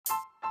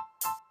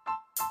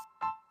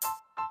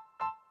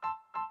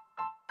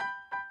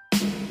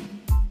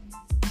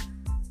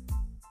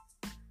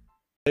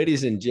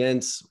Ladies and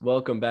gents,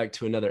 welcome back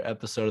to another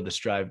episode of the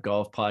Strive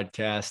Golf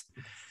Podcast.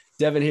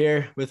 Devin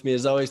here with me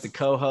as always, the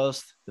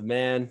co-host, the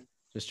man,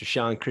 Mr.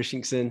 Shawn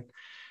Christensen.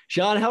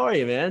 Shawn, how are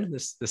you, man?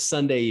 This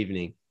Sunday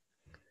evening.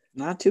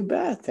 Not too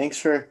bad. Thanks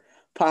for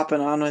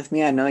popping on with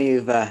me. I know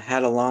you've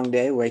had a long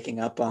day waking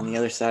up on the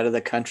other side of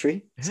the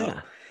country. So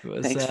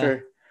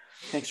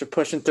thanks for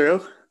pushing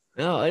through.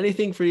 No,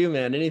 anything for you,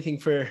 man. Anything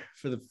for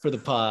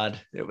the pod.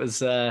 It was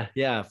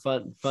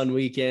fun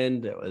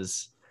weekend.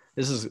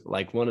 This is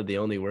like one of the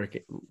only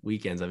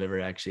weekends I've ever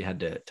actually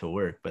had to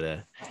work.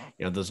 But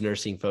those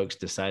nursing folks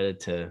decided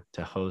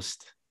to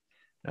host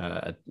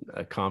a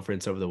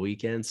conference over the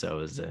weekend. So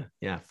it was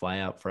fly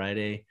out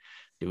Friday,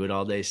 do it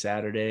all day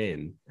Saturday,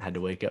 and had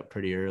to wake up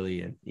pretty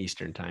early in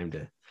Eastern time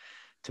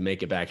to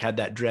make it back. Had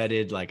that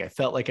dreaded, like I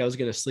felt like I was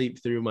going to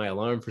sleep through my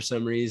alarm for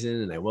some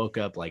reason. And I woke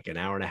up like an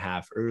hour and a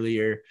half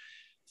earlier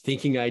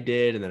thinking I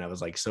did. And then I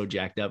was like so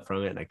jacked up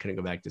from it and I couldn't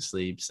go back to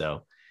sleep.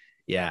 So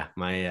yeah,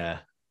 my,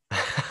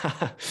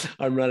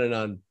 I'm running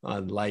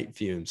on light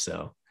fumes.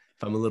 So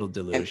if I'm a little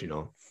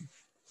delusional,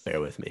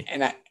 bear with me.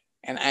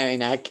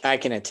 I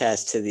can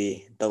attest to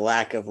the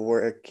lack of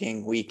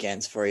working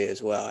weekends for you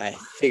as well. I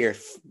figure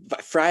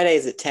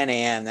Fridays at 10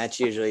 a.m. that's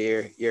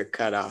usually your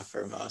cutoff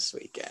for most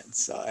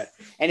weekends. So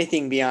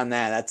anything beyond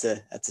that,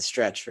 that's a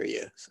stretch for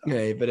you. So.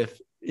 Okay, but if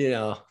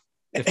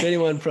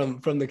anyone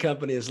from the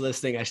company is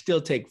listening, I still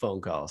take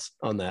phone calls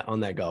on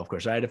that golf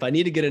course. Right, if I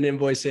need to get an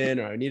invoice in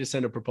or I need to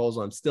send a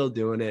proposal, I'm still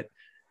doing it.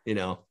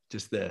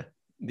 Just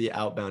the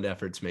outbound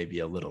efforts may be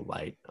a little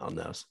light on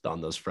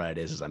those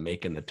Fridays as I'm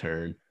making the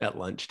turn at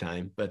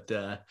lunchtime, but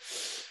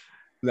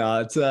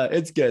no,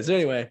 it's good. So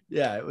anyway,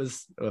 yeah, it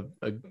was a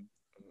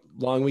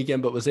long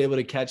weekend, but was able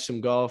to catch some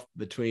golf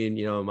between,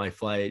 my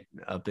flight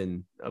up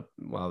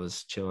while I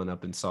was chilling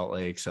up in Salt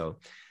Lake. So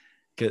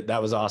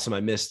that was awesome. I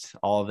missed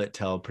all of it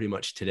till pretty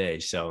much today.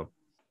 So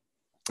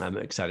I'm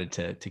excited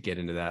to get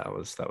into that. That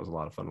was a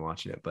lot of fun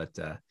watching it, but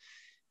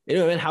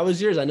man, how was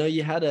yours? I know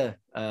you had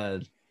a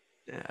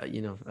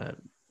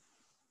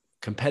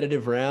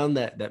competitive round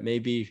that may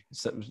be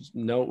some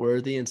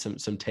noteworthy and some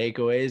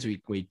takeaways.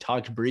 We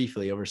talked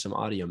briefly over some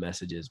audio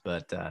messages,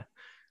 but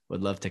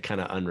would love to kind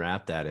of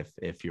unwrap that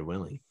if you're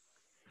willing.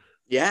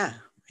 Yeah,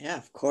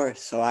 of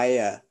course. So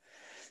I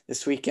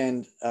this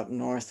weekend up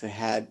north we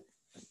had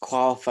a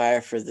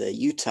qualifier for the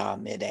Utah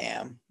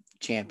Mid-Am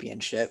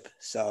Championship.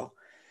 So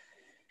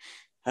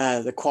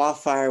the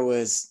qualifier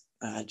was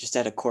just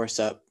at a course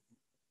up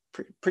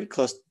pretty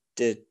close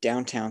to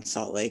downtown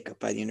Salt Lake up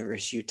by the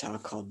University of Utah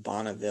called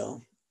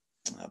Bonneville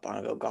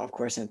Golf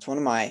Course. And it's one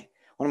of my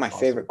awesome.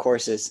 Favorite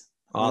courses,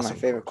 awesome. One of my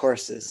favorite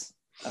courses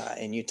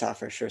in Utah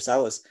for sure.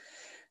 So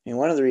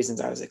one of the reasons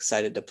I was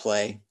excited to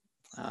play.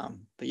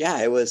 But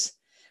yeah, it was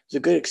a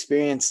good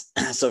experience.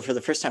 So for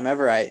the first time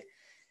ever,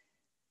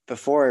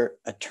 before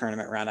a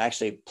tournament round, I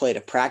actually played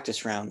a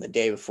practice round the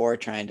day before,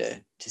 trying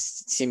to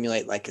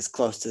simulate like as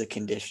close to the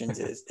conditions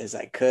as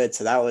I could.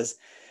 So that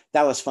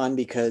was fun,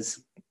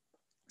 because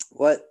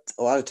what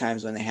a lot of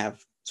times when they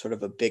have sort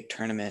of a big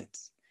tournament,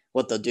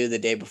 what they'll do the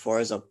day before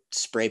is they'll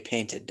spray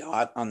paint a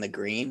dot on the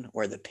green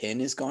where the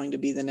pin is going to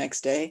be the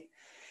next day.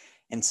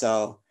 And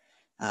so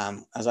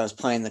as I was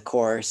playing the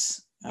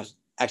course, I was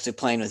actually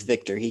playing with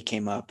Victor. He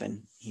came up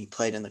and he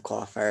played in the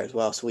qualifier as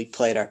well. So we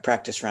played our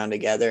practice round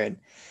together. And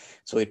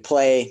so we'd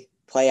play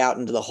out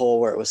into the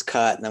hole where it was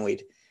cut. And then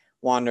we'd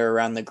wander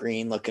around the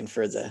green looking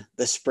for the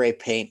spray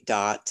paint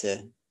dot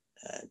to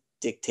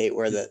dictate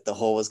where the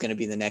hole was going to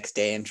be the next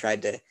day, and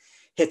tried to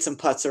hit some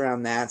putts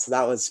around that. So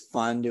that was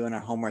fun doing our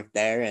homework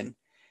there. And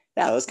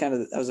yeah, that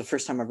was the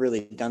first time I've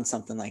really done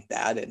something like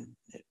that. And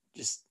it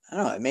just, I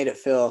don't know, it made it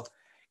feel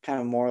kind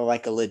of more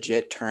like a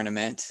legit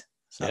tournament.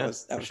 So that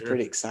was sure.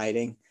 Pretty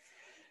exciting.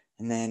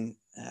 And then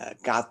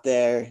got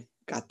there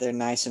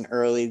nice and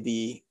early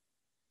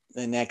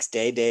the next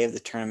day of the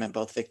tournament.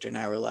 Both Victor and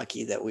I were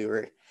lucky that we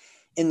were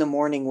in the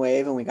morning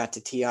wave and we got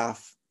to tee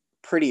off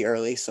pretty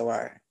early. So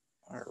our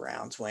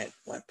rounds went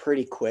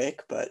pretty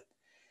quick, but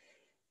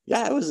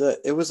yeah, it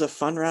was a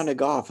fun round of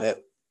golf.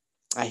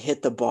 I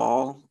hit the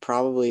ball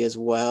probably as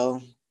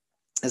well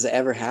as I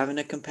ever have in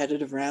a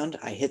competitive round.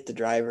 I hit the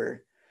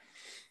driver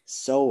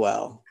so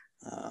well,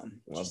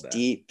 just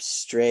deep,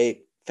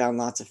 straight, found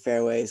lots of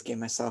fairways, gave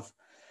myself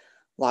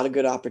a lot of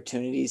good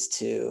opportunities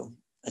to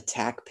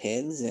attack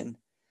pins. And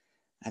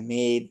I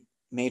made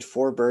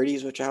 4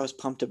 birdies, which I was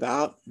pumped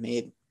about,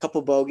 made a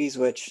couple bogeys,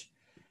 which,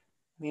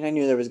 I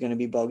knew there was going to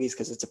be bogeys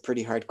because it's a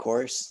pretty hard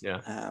course.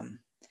 Yeah.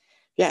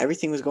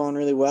 Everything was going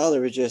really well. There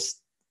was just,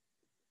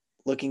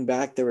 looking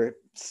back, there were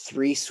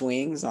 3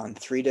 swings on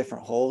 3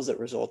 different holes that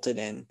resulted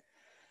in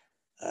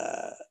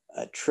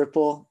a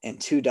triple and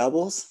 2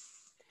 doubles.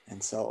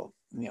 And so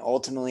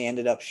ultimately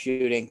ended up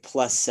shooting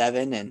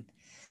 +7,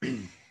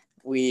 and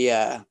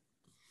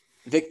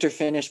Victor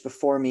finished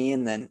before me,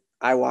 and then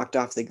I walked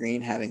off the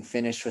green having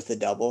finished with a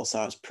double. So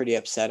I was pretty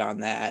upset on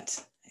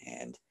that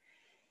and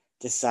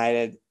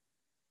decided,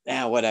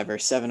 whatever,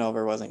 7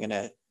 over wasn't going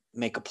to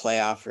make a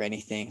playoff or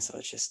anything. So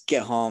let's just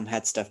get home,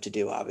 had stuff to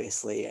do,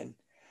 obviously. And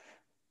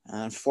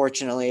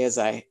Unfortunately, as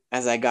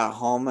I got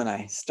home and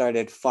I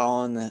started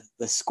following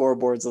the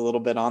scoreboards a little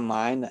bit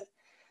online,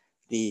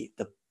 the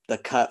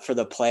cut for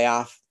the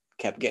playoff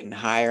kept getting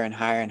higher and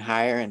higher and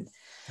higher, and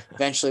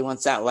eventually,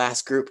 once that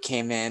last group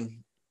came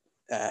in,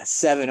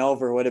 7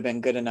 over would have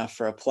been good enough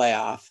for a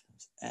playoff.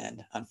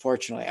 And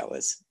unfortunately, I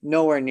was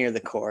nowhere near the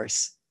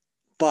course.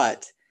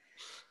 But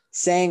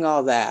saying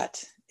all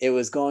that, it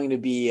was going to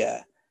be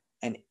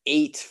an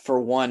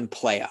 8-for-1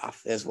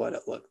 playoff is what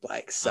it looked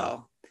like.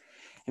 So,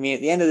 I mean,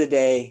 at the end of the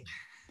day,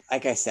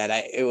 like I said,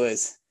 it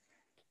was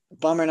a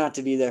bummer not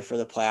to be there for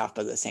the playoff,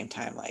 but at the same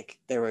time, like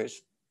there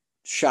was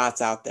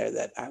shots out there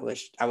that I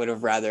wish I would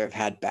have rather have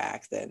had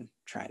back than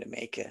trying to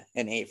make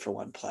an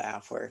 8-for-1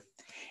 playoff where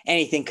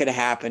anything could have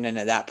happened. And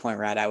at that point,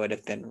 right, I would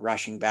have been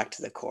rushing back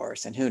to the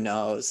course, and who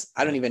knows?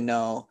 I don't even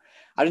know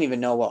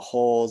what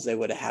holes they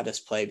would have had us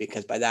play,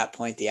 because by that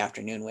point, the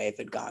afternoon wave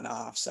had gone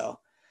off. So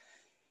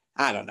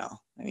I don't know.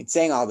 I mean,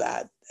 saying all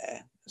that, I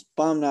was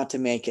bummed not to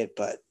make it,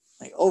 but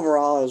like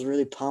overall, I was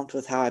really pumped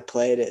with how I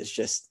played. It's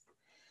just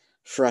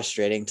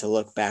frustrating to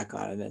look back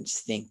on it and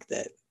just think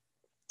that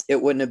it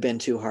wouldn't have been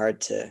too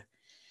hard to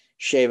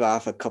shave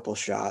off a couple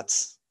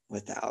shots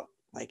without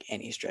like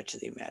any stretch of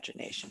the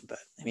imagination. But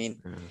I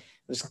mean, it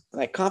was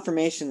like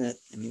confirmation that,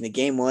 I mean, the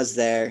game was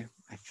there.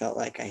 I felt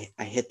like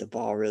I hit the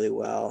ball really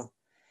well.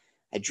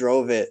 I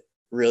drove it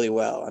really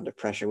well under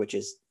pressure, which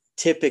has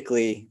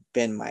typically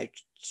been my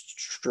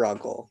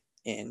struggle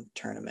in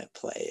tournament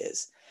play,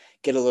 is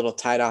get a little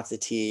tight off the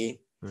tee,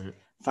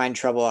 find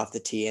trouble off the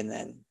tee, and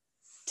then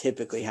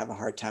typically have a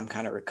hard time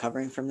kind of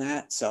recovering from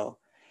that. So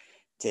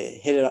to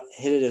hit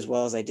it as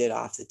well as I did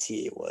off the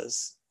tee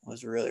was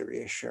really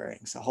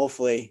reassuring. So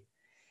hopefully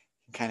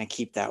kind of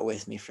keep that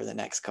with me for the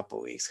next couple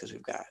of weeks, because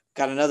we've got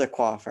another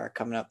qualifier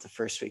coming up the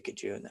first week of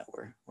June that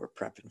we're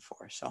prepping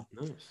for. So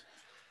nice.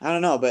 I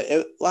don't know, but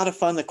a lot of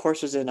fun. The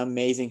course was in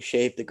amazing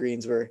shape. The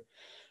greens were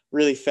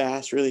really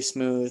fast, really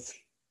smooth,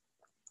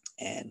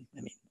 and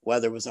I mean,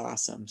 weather was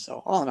awesome.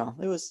 So all in all,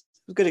 it was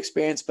a good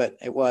experience. But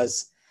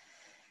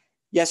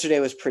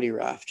yesterday was pretty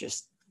rough,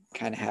 just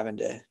kind of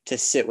having to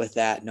sit with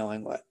that,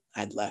 knowing what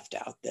I'd left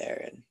out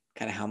there and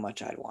kind of how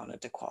much I'd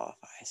wanted to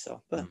qualify.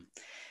 So, but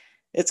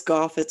it's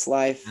golf, it's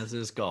life. As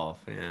is golf,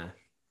 yeah.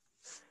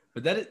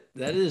 But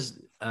that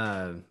is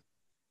that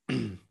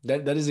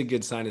is a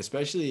good sign,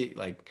 especially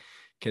like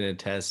can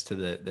attest to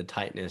the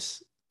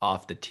tightness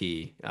off the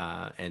tee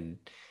and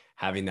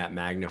having that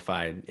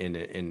magnified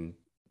in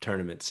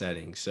tournament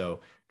settings. So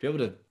to be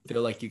able to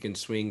feel like you can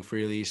swing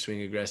freely,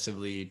 swing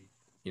aggressively,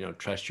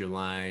 trust your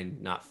line,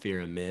 not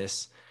fear a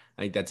miss.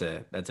 I think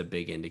that's a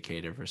big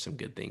indicator for some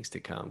good things to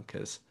come,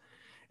 because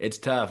it's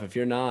tough if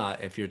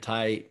you're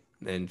tight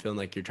and feeling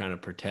like you're trying to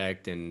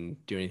protect and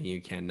do anything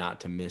you can not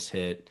to miss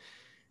hit.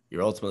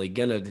 You're ultimately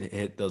gonna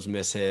hit those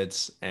miss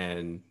hits,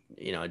 and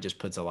it just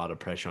puts a lot of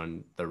pressure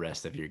on the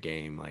rest of your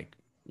game, like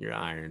your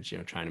irons,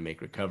 trying to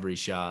make recovery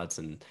shots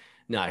and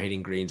not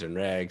hitting greens and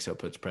regs, so it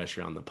puts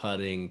pressure on the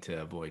putting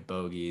to avoid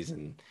bogeys.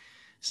 And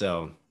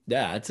so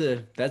yeah,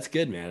 that's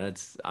good, man.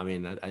 I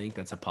think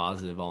that's a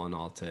positive all in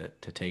all to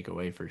take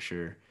away for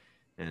sure,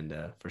 and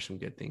for some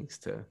good things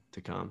to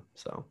come.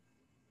 So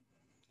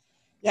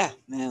yeah,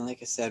 man, like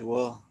I said,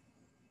 we'll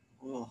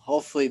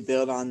hopefully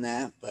build on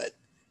that. But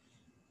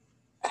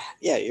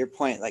yeah, your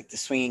point, like the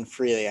swinging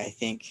freely, I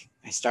think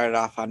I started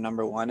off on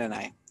number 1 and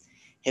I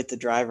hit the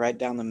drive right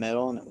down the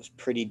middle, and it was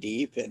pretty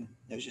deep, and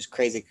it was just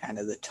crazy kind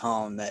of the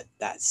tone that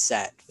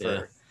set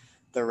for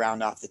the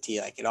round off the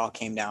tee. Like it all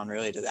came down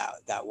really to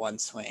that one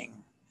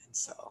swing. And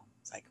so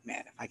it's like,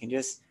 man, if I can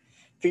just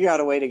figure out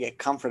a way to get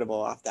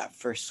comfortable off that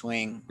first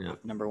swing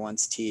of number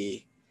 1's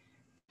tee,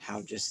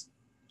 how just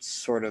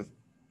sort of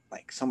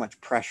like so much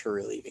pressure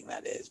relieving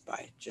that is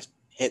by just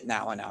hitting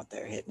that one out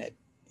there, hitting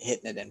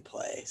it in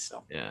play.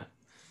 So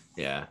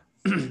yeah.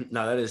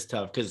 No, that is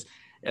tough, because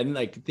and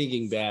like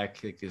thinking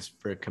back, like this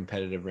for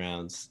competitive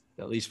rounds,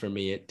 at least for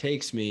me, it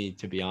takes me,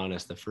 to be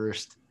honest, the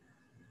first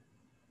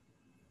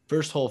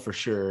hole for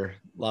sure.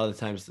 A lot of the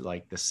times,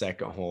 like the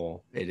second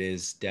hole, it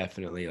is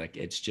definitely like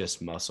it's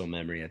just muscle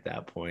memory at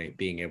that point,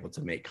 being able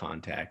to make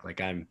contact.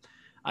 Like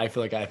I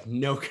feel like I have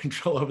no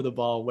control over the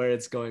ball, where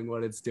it's going,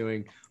 what it's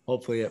doing.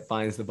 Hopefully it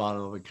finds the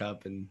bottom of a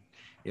cup and,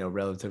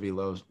 relatively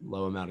low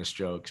amount of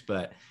strokes.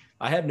 But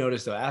I have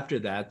noticed though, after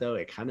that though,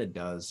 it kind of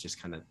does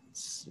just kind of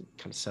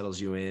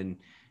settles you in.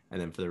 And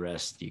then for the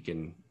rest, you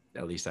can,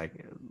 at least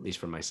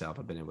for myself,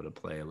 I've been able to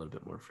play a little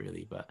bit more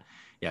freely. But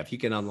yeah, if you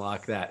can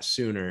unlock that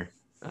sooner,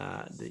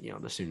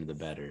 the sooner the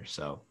better.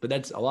 So, but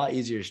that's a lot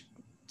easier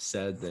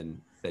said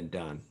than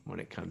done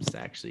when it comes to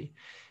actually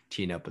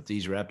teeing up. But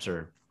these reps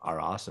are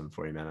awesome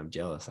for you, man. I'm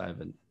jealous. I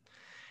haven't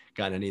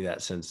gotten any of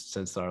that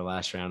since our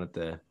last round at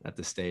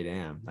the state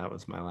am. That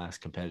was my last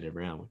competitive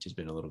round, which has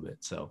been a little bit.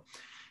 So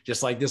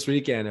just like this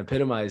weekend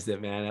epitomized it,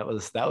 man. That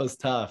was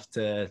tough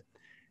to,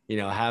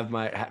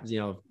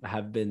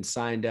 have been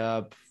signed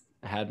up,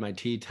 had my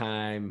tee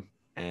time,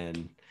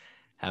 and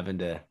having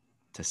to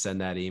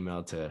send that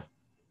email to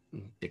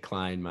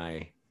decline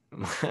my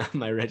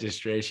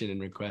registration and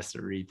request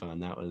a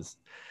refund. That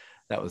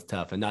that was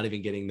tough, and not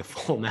even getting the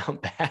full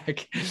amount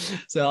back.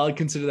 So I'll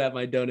consider that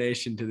my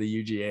donation to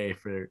the UGA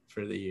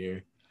for the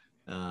year.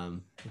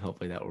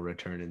 Hopefully that will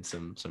return in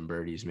some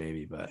birdies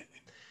maybe, but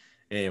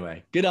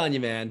anyway, good on you,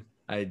 man.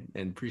 I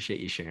appreciate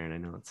you sharing. I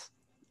know it's,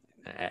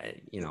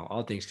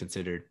 all things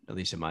considered, at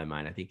least in my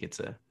mind, I think it's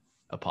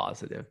a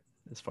positive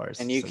as far as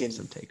and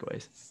some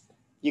takeaways.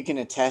 You can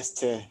attest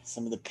to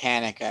some of the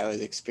panic I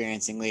was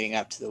experiencing leading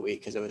up to the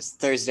week, because it was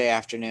Thursday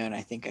afternoon.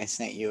 I think I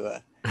sent you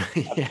a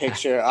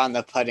picture on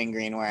the putting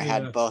green where I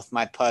had both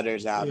my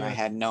putters out and I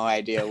had no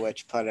idea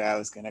which putter I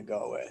was going to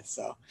go with.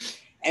 So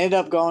ended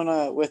up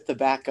going with the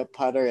backup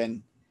putter,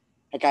 and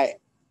like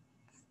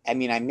I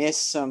mean, I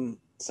missed some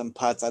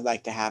putts I'd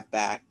like to have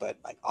back, but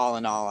like all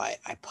in all, I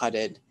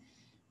putted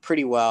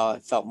pretty well.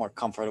 It felt more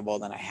comfortable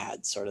than I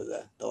had sort of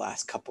the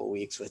last couple of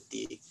weeks with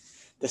the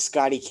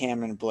Scotty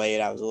Cameron blade.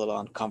 I was a little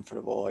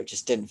uncomfortable, or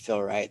just didn't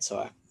feel right. So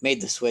I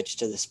made the switch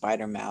to the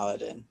Spider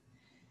Mallet, and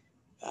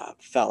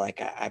felt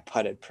like I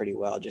putted pretty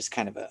well, just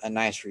kind of a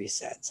nice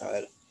reset.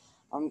 So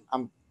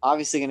I'm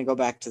obviously going to go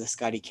back to the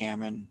Scotty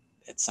Cameron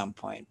at some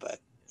point, but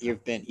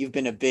you've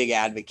been a big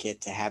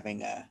advocate to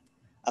having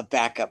a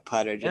backup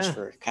putter just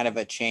for kind of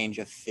a change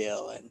of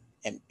feel,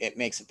 and it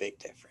makes a big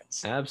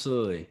difference.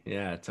 Absolutely.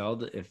 Yeah. It's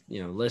all if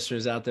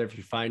listeners out there, if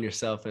you find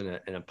yourself in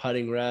a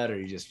putting rut, or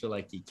you just feel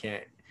like you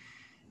can't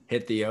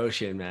hit the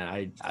ocean,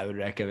 man, I would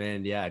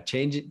recommend,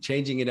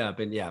 changing it up.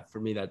 And for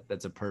me,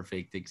 that's a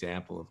perfect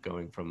example of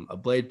going from a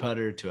blade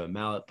putter to a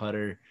mallet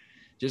putter,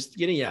 just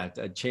getting,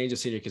 a change of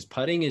scenery, because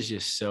putting is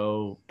just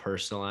so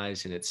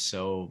personalized, and it's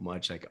so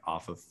much like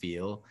off of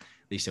feel,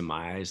 at least in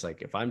my eyes.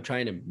 Like if I'm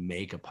trying to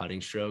make a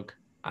putting stroke,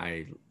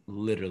 I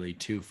literally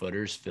 2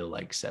 footers feel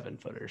like 7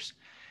 footers,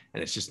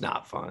 and it's just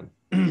not fun.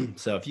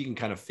 So if you can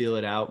kind of feel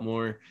it out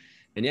more,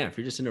 and if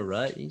you're just in a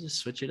rut, you just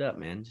switch it up,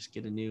 man. Just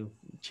get a new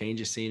change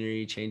of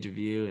scenery, change of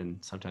view. And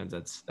sometimes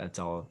that's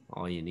all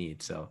you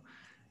need. So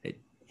it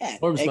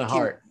warms my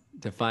heart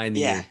to find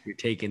that you're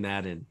taking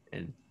that and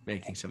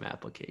making some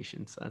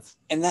applications.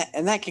 And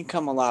that can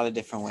come a lot of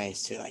different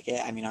ways too. Like,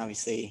 I mean,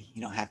 obviously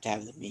you don't have to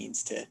have the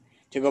means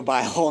to go buy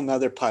a whole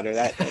nother putter.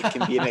 That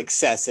can be an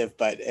excessive,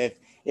 but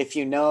if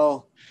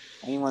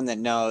anyone that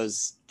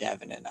knows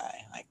Devin and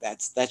I, like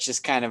that's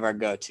just kind of our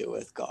go-to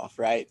with golf,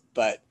 right?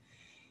 But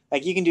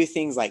like you can do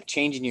things like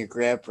changing your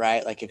grip,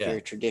 right? Like if you're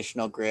a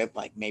traditional grip,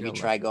 like maybe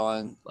try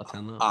going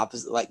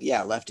opposite, like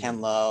left hand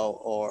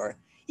low, or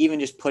even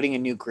just putting a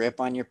new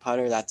grip on your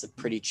putter. That's a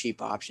pretty cheap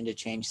option to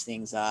change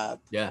things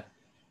up. Yeah.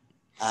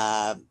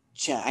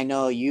 I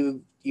know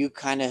you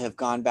kind of have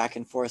gone back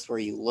and forth where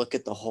you look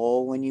at the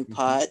hole when you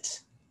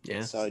putt.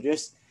 Yeah. So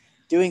just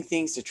doing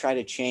things to try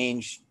to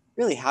change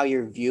really how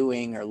you're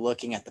viewing or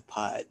looking at the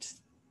putt.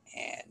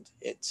 And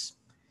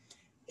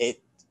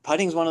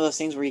putting is one of those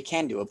things where you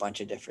can do a bunch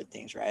of different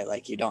things, right?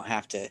 Like you don't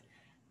have to,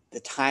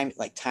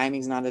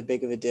 timing's not as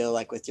big of a deal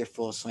like with your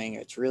full swing.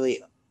 It's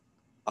really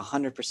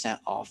 100%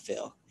 all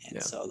feel. And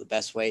so the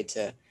best way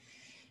to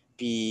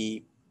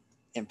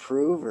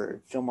improve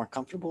or feel more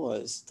comfortable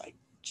is like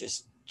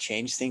just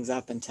change things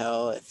up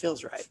until it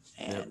feels right.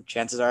 And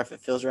chances are, if it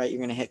feels right, you're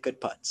going to hit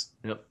good putts.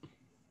 Yep.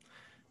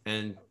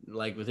 And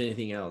like with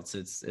anything else,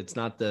 it's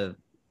not the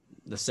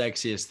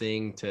sexiest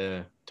thing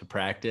to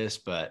practice,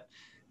 but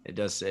it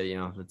does say,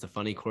 it's a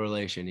funny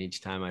correlation.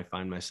 Each time I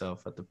find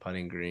myself at the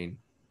putting green,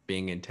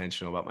 being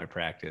intentional about my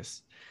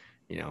practice,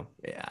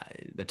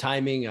 the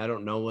timing, I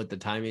don't know what the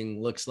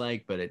timing looks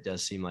like, but it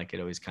does seem like it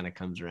always kind of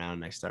comes around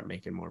and I start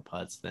making more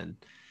putts than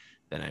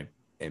I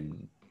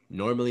am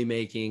normally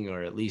making,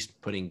 or at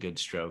least putting good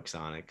strokes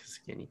on it. Cause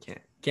again, you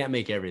can't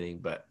make everything,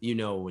 but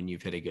when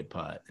you've hit a good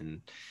putt,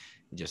 and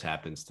it just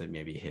happens to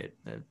maybe hit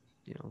a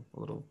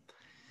little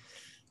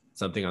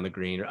something on the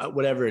green or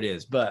whatever it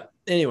is. But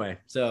anyway,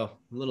 so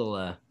a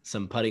little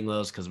some putting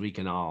lows, because we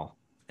can all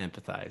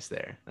empathize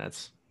there.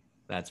 That's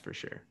for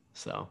sure.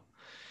 So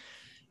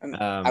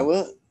I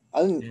will.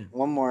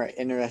 One more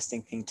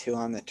interesting thing too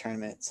on the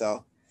tournament.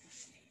 So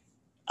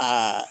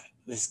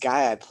this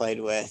guy I played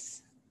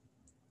with,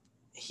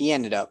 he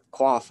ended up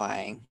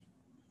qualifying,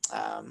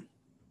 and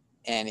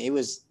it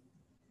was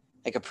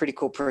like a pretty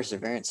cool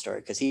perseverance story,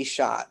 because he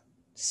shot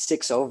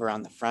 6 over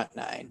on the front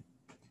 9,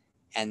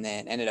 and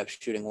then ended up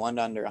shooting 1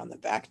 under on the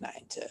back 9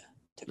 to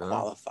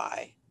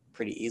qualify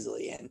pretty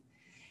easily. And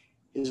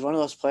he was one of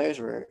those players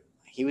where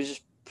he was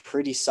just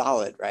pretty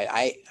solid, right?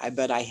 I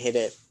bet I hit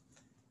it,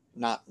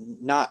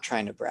 not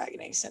trying to brag in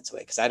any sense of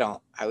way, because I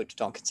don't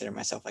consider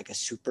myself like a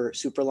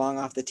super long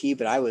off the tee,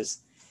 but I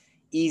was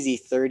easy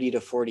 30 to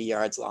 40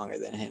 yards longer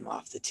than him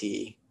off the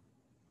tee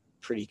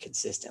pretty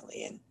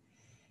consistently. And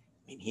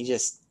I mean,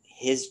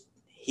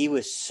 he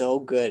was so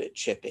good at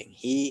chipping.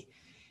 He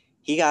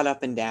got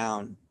up and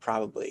down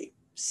probably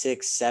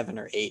 6, 7,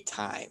 or 8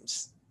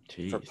 times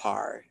for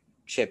par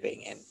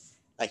chipping. And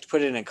like, to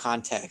put it in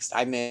context,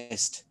 I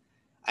missed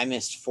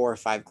 4 or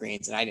 5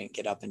 greens and I didn't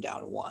get up and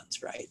down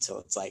once, right? So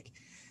it's like,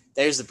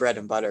 there's the bread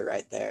and butter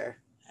right there.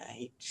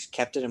 He just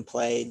kept it in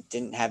play,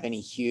 didn't have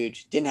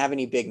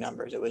any big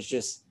numbers. It was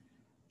just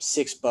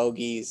 6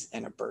 bogeys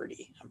and a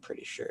birdie, I'm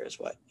pretty sure is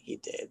what he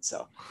did.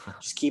 So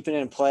just keeping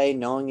it in play,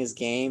 knowing his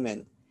game,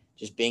 and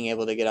just being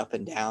able to get up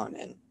and down.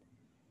 And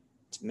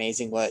it's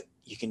amazing what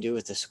you can do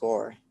with the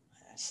score.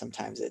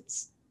 Sometimes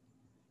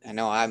I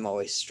know I'm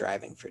always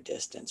striving for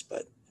distance,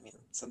 but I mean,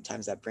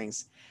 sometimes that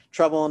brings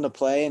trouble into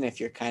play. And if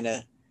you're kind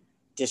of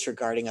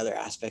disregarding other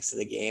aspects of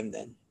the game,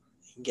 then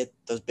you can get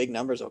those big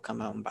numbers will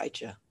come out and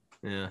bite you.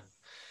 Yeah.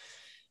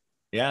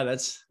 Yeah,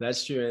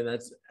 that's true. And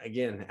that's,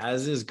 again,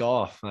 as is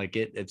golf. Like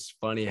it's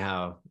funny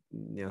how,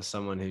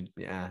 someone who,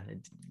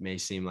 it may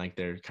seem like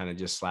they're kind of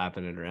just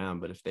slapping it around,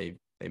 but if they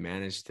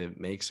manage to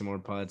make some more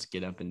putts,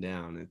 get up and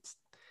down,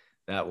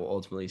 that will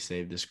ultimately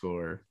save the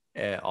score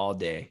all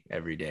day,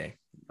 every day.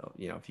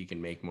 If you can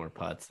make more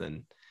putts,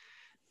 then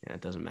it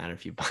doesn't matter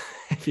if you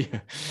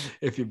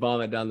if you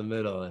bomb it down the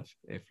middle,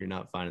 if you're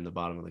not finding the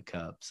bottom of the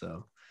cup.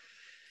 So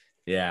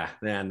yeah,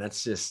 man,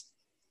 that's just,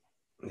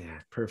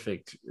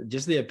 perfect.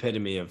 Just the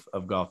epitome of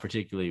golf,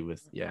 particularly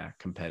with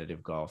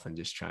competitive golf, and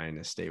just trying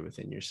to stay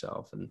within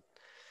yourself and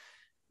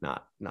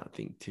not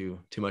think too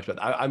much about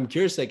it. I'm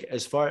curious, like,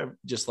 as far,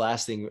 just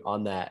last thing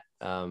on that,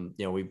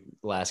 we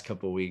last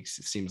couple of weeks,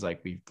 it seems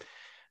like we've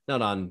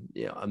not on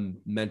a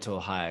mental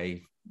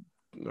high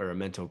or a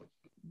mental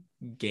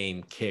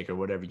game kick or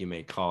whatever you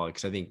may call it,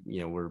 because I think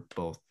we're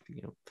both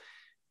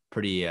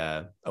pretty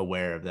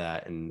aware of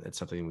that, and it's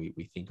something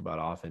we think about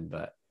often.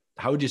 But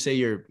how would you say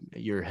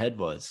your head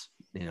was,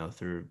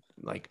 through,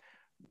 like,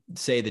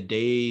 say the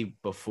day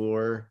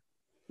before,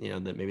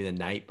 that maybe the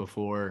night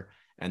before,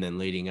 and then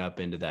leading up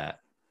into that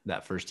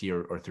first tee,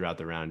 or throughout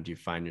the round? Do you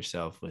find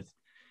yourself with,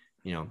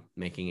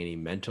 making any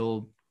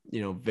mental,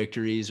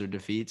 victories or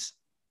defeats?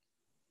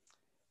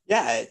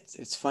 Yeah,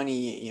 it's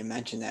funny you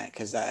mentioned that,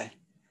 because I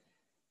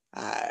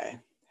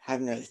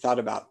haven't really thought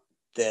about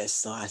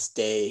this the last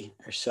day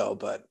or so,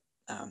 but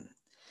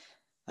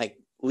like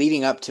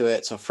leading up to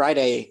it. So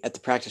Friday at the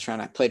practice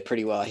round, I played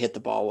pretty well. I hit the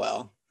ball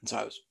well. And so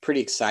I was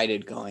pretty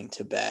excited going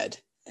to bed,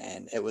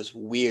 and it was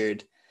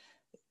weird.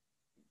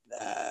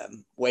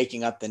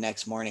 Waking up the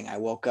next morning, I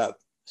woke up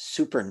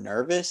super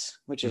nervous,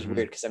 which is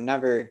weird, because I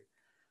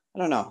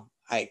don't know,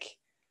 like,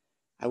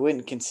 I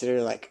wouldn't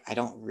consider, like, I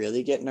don't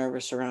really get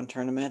nervous around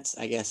tournaments.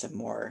 I guess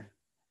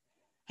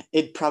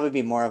it'd probably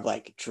be more of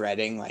like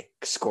dreading like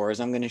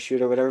scores I'm going to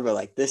shoot or whatever. But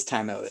like this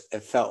time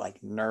it felt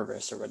like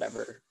nervous or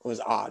whatever. It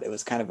was odd. It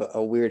was kind of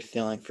a weird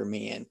feeling for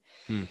me,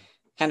 and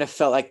kind of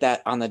felt like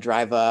that on the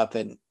drive up,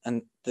 and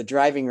the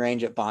driving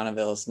range at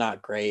Bonneville is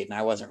not great. And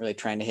I wasn't really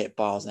trying to hit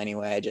balls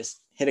anyway. I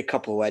just hit a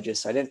couple wedges.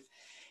 So I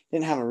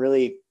didn't have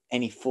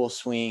any full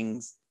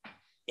swings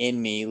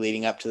in me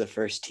leading up to the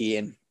first tee.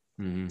 And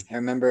I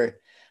remember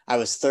I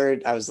was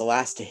third. I was the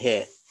last to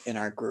hit in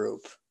our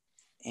group.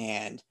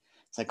 And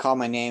so I called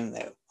my name.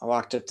 I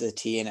walked up to the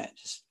tee, and it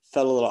just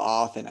felt a little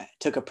off. And I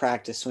took a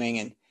practice swing,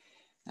 and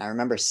I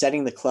remember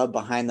setting the club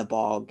behind the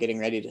ball, getting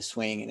ready to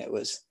swing. And it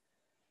was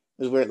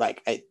weird.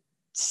 Like, I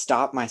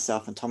stopped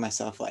myself and told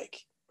myself, like,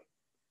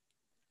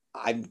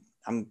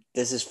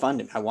 this is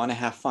fun. I want to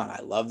have fun.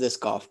 I love this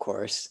golf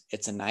course.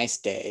 It's a nice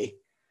day.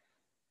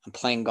 I'm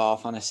playing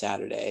golf on a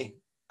Saturday.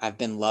 I've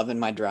been loving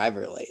my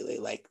driver lately.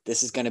 Like,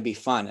 this is going to be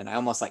fun. And I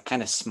almost like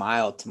kind of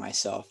smiled to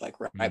myself, like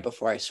right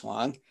before I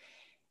swung.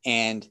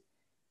 And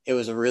it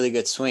was a really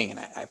good swing, and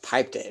I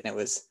piped it, and it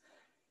was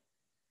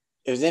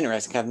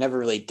interesting. I've never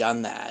really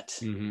done that,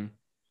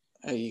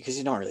 because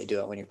you don't really do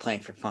it when you're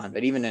playing for fun.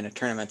 But even in a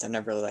tournament, I've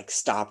never really like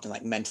stopped and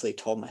like mentally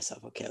told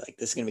myself, okay, like,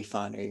 this is gonna be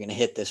fun, or you're gonna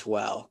hit this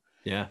well.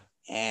 Yeah.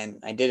 And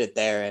I did it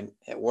there, and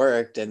it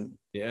worked. And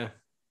yeah,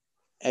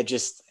 it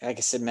just, like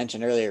I said,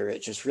 mentioned earlier,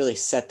 it just really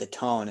set the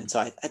tone. And so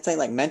I'd say,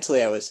 like,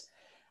 mentally, I was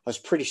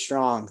pretty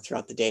strong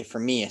throughout the day, for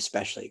me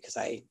especially, because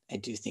I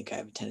do think I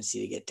have a tendency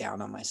to get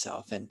down on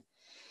myself, and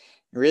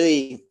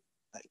really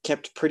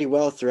kept pretty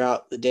well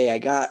throughout the day. I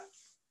got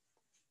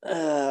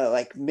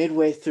like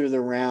midway through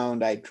the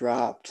round, I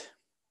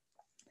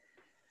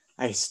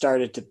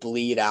started to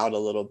bleed out a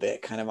little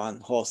bit, kind of on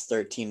holes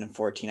 13 and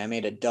 14. I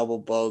made a double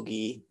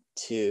bogey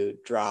to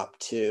drop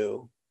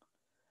to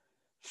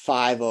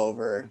 5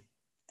 over,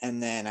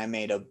 and then I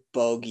made a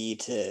bogey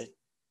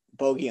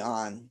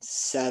on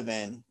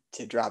 7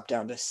 to drop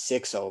down to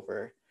 6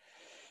 over.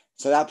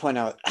 So at that point,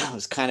 I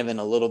was kind of in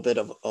a little bit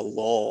of a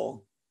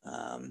lull.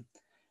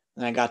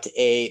 And I got to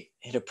 8,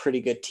 hit a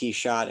pretty good tee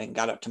shot, and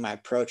got up to my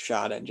approach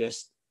shot, and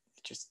just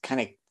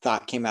kind of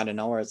thought came out of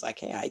nowhere. It's like,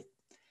 hey,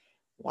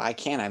 why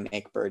can't I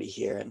make birdie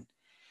here? And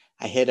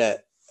I hit a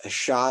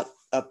shot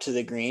up to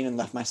the green and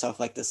left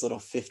myself like this little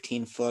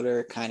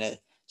 15-footer, kind of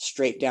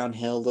straight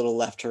downhill, little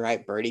left to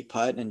right birdie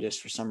putt. And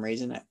just for some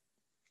reason, I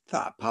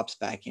thought pops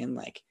back in,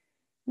 like,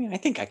 I mean, I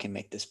think I can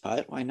make this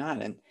putt. Why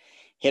not? And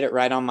hit it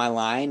right on my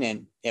line,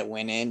 and it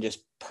went in, just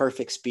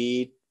perfect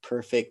speed,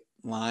 perfect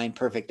line,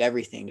 perfect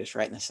everything, just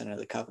right in the center of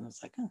the cup. And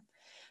it's like,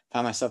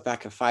 found myself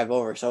back at 5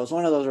 over. So it was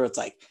one of those where it's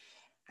like,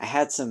 I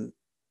had some,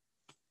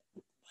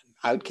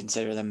 I would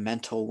consider them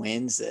mental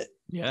wins that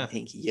I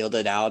think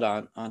yielded out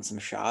on some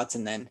shots.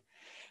 And then,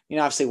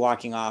 obviously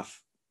walking off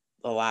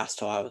the last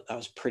hole, I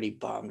was pretty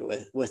bummed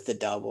with the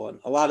double. And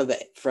a lot of the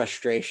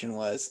frustration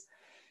was,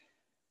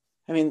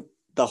 I mean,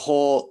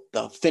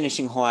 the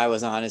finishing hole I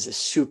was on is a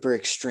super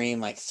extreme,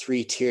 like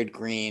 3-tiered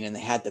green, and they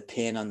had the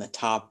pin on the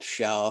top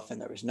shelf and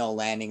there was no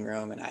landing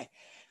room. And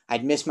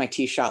I'd missed my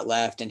tee shot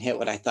left and hit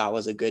what I thought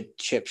was a good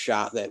chip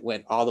shot that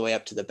went all the way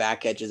up to the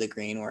back edge of the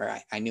green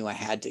where I knew I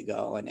had to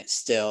go. And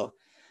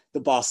the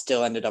ball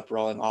still ended up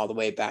rolling all the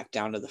way back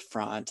down to the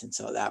front. And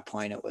so at that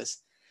point it was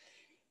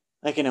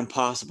like an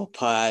impossible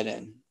putt,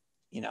 and,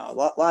 a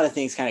lot of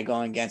things kind of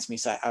going against me.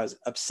 So I was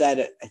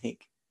upset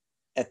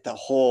at the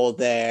hole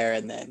there.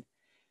 And then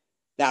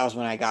that was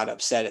when I got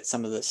upset at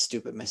some of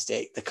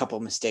the couple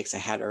of mistakes I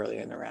had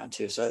earlier in the round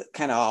too. So it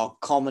kind of all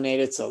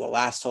culminated. So the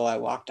last hole I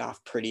walked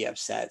off pretty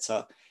upset. So,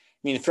 I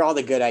mean, for all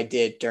the good I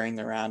did during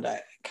the round,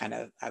 I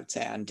would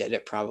say I undid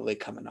it probably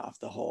coming off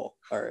the hole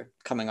or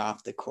coming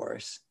off the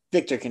course.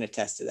 Victor can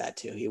attest to that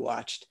too. He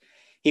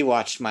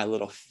watched my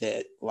little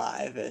fit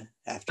live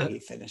after he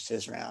finished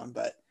his round.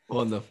 But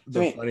well, and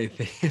the funny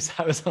thing is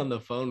I was on the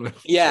phone with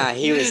him. Yeah,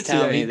 he was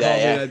telling me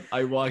that. Me,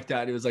 I walked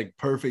out. It was like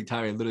perfect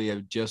timing. Literally,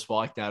 I just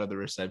walked out of the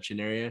reception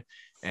area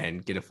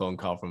and get a phone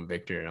call from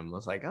Victor. And I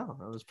was like, oh,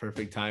 that was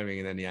perfect timing.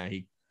 And then,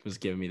 he was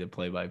giving me the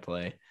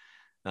play-by-play.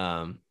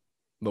 But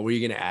were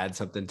you going to add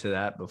something to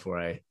that before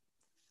I?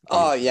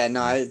 Oh, yeah.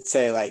 No, I'd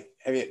say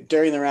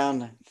during the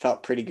round, I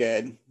felt pretty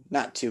good.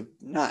 Not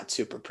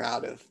super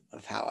proud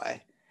of how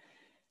I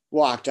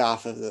walked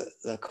off of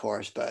the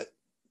course, but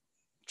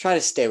try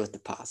to stay with the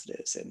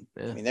positives. And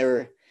I mean, there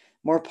were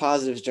more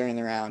positives during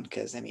the round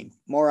because, I mean,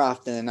 more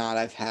often than not,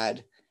 I've had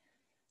a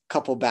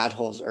couple bad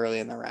holes early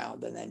in the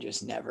round and then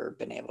just never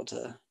been able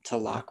to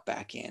lock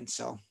back in.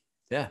 So,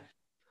 yeah,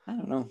 I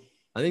don't know.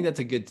 I think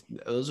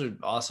those are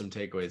awesome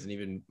takeaways, and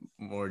even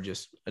more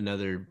just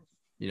another,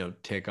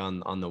 tick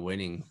on the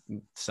winning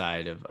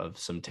side of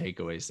some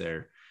takeaways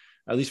there,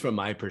 at least from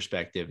my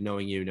perspective,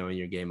 knowing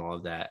your game, all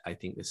of that. I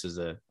think this is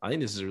a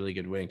really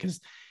good win because,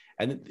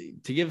 and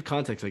to give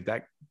context, like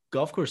that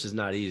golf course is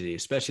not easy,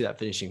 especially that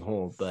finishing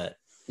hole. But,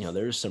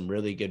 there's some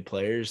really good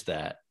players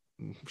that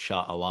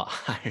shot a lot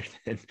higher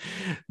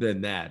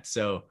than that.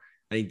 So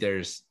I think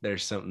there's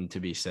something to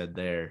be said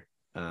there.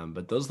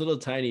 But those little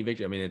tiny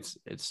victories, I mean,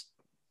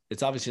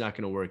 it's obviously not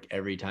going to work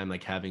every time,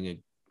 like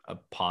having a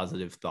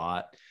positive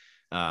thought.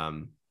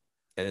 And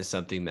it's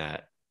something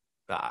that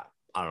I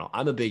don't know.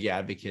 I'm a big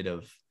advocate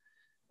of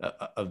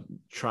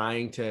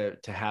trying to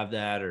have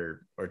that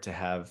or to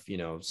have,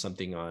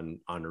 something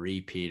on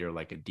repeat or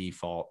like a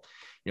default,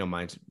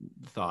 mind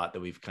thought that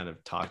we've kind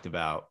of talked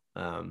about.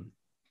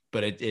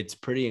 But it's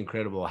pretty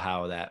incredible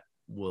how that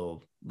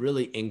will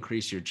really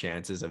increase your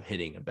chances of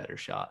hitting a better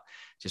shot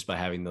just by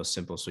having those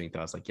simple swing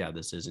thoughts. Like, yeah,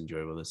 this is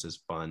enjoyable. This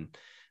is fun.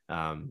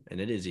 And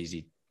it is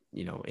easy,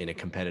 in a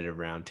competitive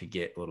round to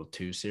get a little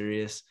too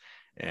serious,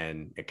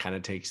 and it kind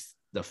of takes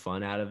the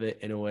fun out of it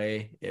in a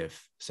way.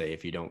 If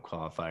you don't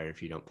qualify or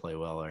if you don't play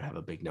well or have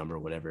a big number,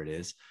 whatever it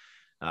is.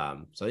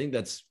 So I think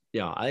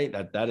I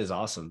think that is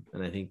awesome.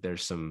 And I think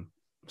there's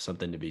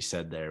something to be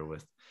said there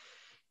with,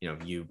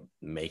 you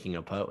making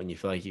a putt when you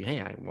feel like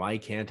why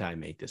can't I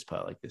make this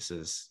putt? Like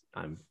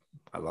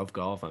I love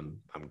golf.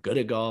 I'm good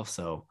at golf.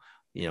 So,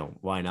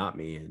 why not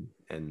me?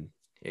 And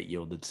it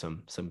yielded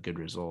some good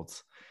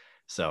results.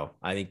 So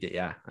I think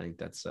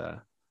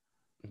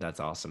that's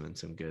awesome, and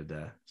some good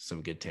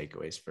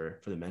takeaways for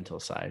the mental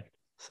side.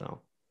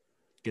 So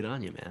good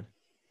on you, man.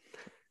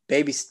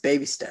 Baby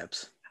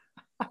steps.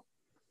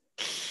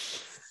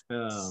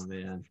 Oh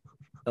man.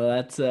 Well,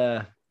 that's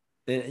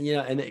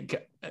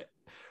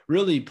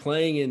really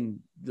playing in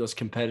those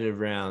competitive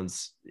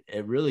rounds,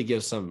 it really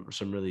gives some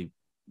really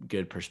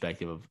good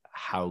perspective of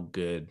how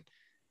good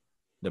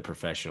the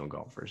professional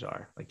golfers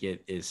are. Like,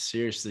 it is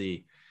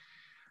seriously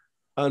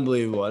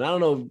unbelievable. And I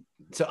don't know.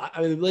 So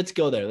I mean, let's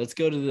go there. Let's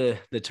go to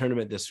the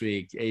tournament this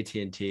week,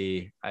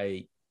 AT&T.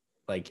 I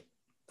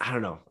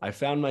don't know. I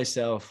found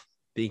myself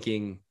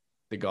thinking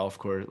the golf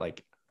course,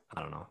 like,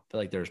 I don't know. I feel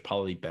like there's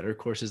probably better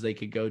courses they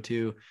could go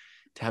to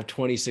have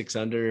 26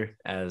 under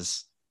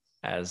as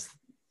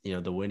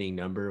the winning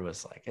number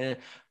was like,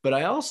 But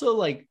I also,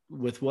 like,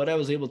 with what I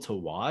was able to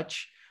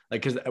watch,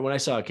 like, because when I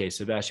saw,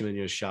 Sebastian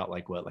Munoz shot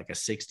like a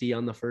 60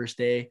 on the first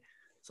day,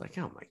 it's like,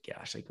 oh my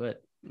gosh, like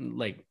what?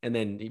 Like, and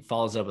then he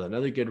follows up with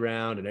another good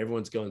round and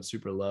everyone's going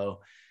super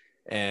low.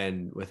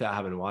 And without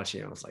having to watch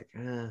it, I was like,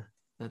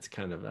 that's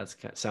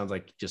sounds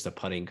like just a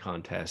putting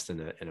contest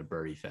and a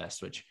birdie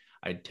fest, which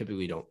I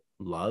typically don't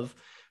love,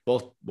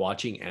 both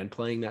watching and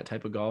playing that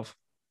type of golf.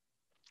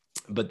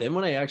 But then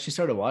when I actually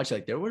started watching,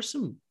 like, there were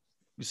some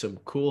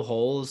cool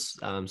holes,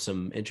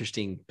 some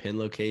interesting pin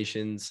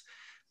locations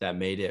that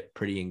made it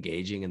pretty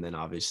engaging. And then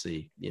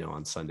obviously,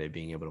 on Sunday,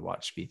 being able to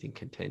watch Spieth in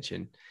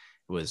contention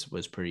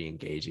was pretty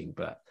engaging.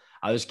 But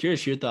I was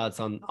curious your thoughts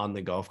on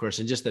the golf course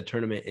and just the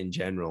tournament in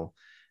general.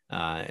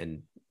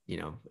 And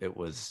it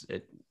was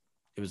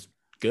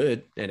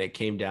good, and it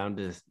came down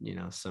to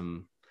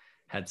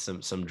had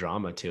some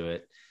drama to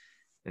it,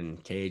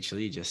 and KH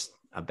Lee just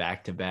a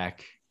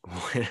back-to-back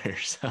winner.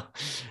 So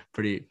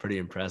pretty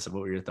impressive.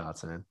 What were your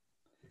thoughts, man?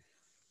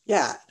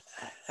 Yeah,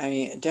 I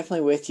mean,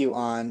 definitely with you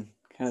on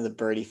kind of the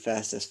birdie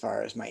fest as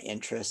far as my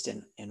interest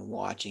in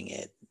watching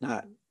it.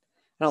 Not,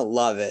 I don't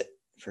love it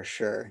for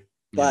sure,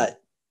 Yeah.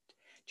 but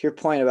to your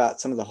point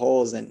about some of the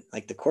holes and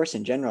like the course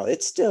in general,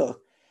 it's still,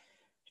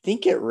 I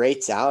think it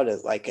rates out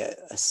as like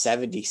a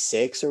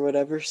 76 or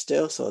whatever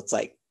still. So it's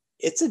like,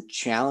 it's a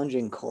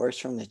challenging course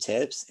from the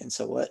tips. And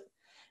so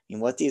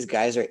what these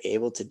guys are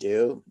able to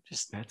do,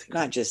 just That's not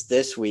crazy. just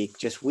this week,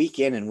 just week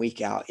in and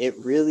week out, it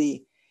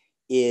really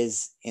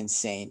is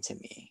insane to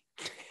me.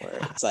 Where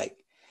it's like,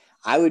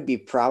 I would be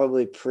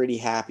probably pretty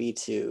happy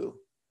to,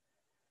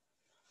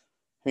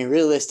 I mean,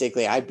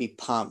 realistically, I'd be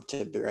pumped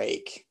to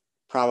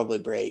probably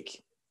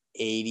break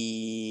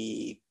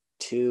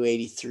 82,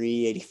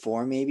 83,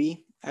 84,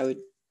 maybe. I would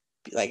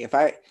be like,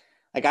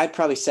 I'd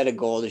probably set a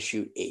goal to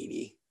shoot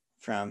 80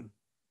 from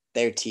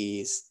their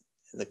tees,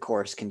 the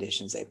course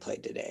conditions they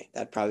played today.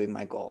 That'd probably be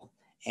my goal.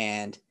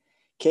 And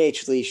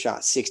KH Lee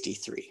shot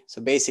 63.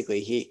 So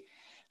basically,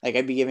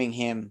 I'd be giving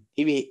him,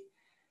 he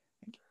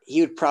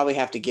would probably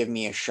have to give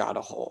me a shot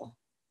a hole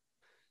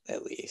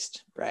at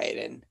least, right?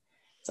 And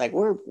it's like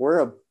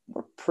we're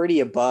pretty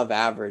above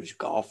average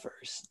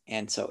golfers,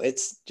 and so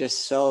it's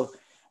just so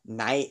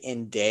night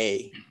and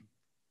day.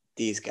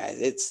 These guys,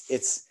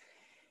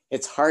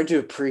 it's hard to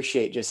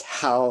appreciate just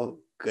how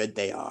good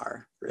they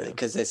are, really, Yeah.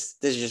 because this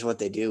is just what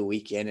they do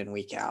week in and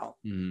week out.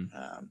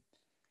 Mm-hmm.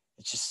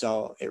 It's just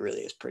so it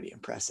really is pretty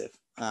impressive.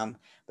 But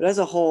as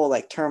a whole,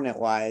 like tournament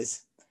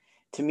wise,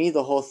 to me,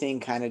 the whole thing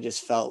kind of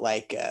just felt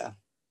like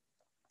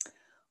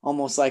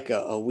almost like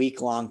a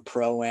week long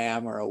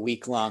pro-am or a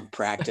week long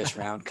practice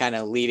round kind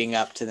of leading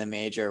up to the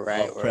major, All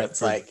right? Where prep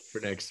it's like,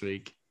 for next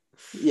week.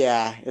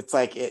 yeah, it's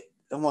like it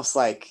almost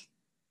like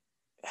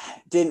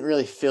didn't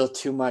really feel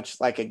too much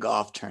like a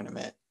golf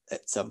tournament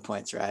at some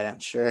points, right? I'm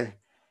sure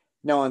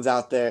no one's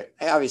out there.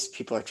 Obviously,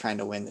 people are trying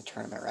to win the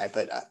tournament, right?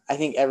 But I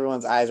think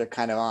everyone's eyes are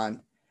kind of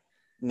on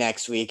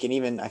next week. And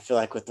even I feel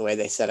like with the way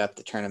they set up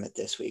the tournament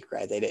this week,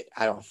 right?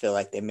 I don't feel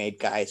like they made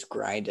guys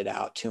grind it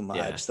out too Yeah.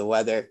 much. The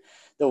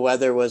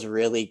weather was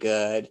really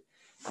good.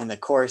 And the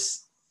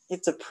course,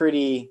 it's a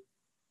pretty,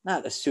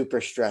 not a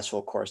super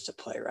stressful course to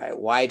play, right?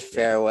 Wide Yeah.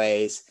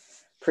 fairways,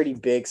 pretty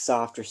big,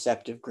 soft,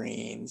 receptive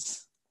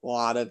greens, a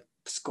lot of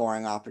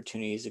scoring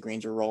opportunities. The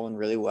greens are rolling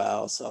really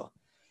well. So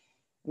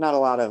not a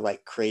lot of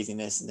like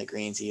craziness in the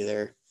greens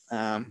either.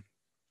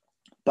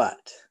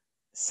 But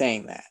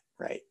saying that,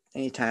 right?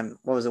 Anytime,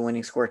 what was the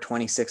winning score?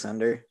 26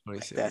 under.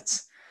 Like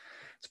 26.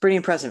 it's pretty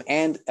impressive.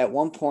 And at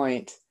one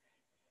point,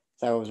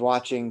 as I was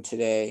watching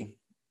today,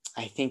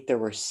 I think there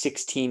were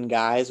 16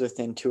 guys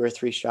within 2 or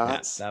 3 Yeah.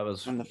 shots That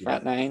was, on the yeah.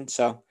 front nine.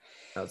 So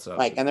That's up.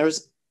 like, and there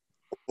was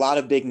a lot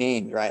of big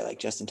names, right? Like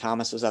Justin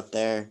Thomas was up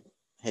there,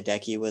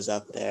 Hideki was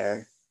up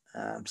there,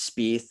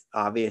 Spieth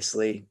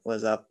obviously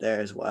was up there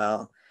as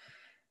well.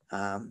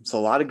 So a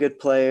lot of good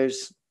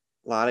players,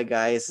 a lot of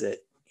guys that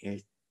you're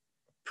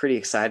pretty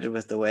excited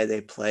with the way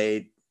they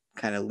played,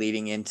 kind of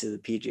leading into the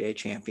PGA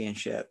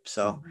Championship.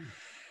 So Mhm.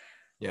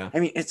 Yeah. I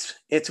mean,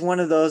 it's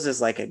one of those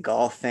as like a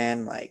golf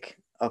fan, like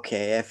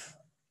okay, if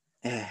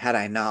had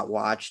I not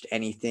watched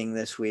anything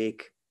this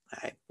week,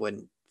 I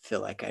wouldn't feel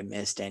like I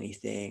missed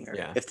anything, or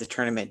Yeah. if the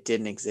tournament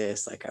didn't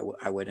exist, like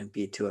I wouldn't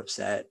be too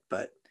upset.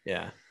 But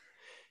Yeah.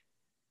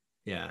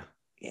 Yeah.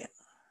 yeah,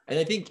 And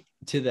I think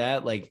to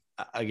that, like,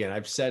 again,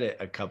 I've said it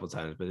a couple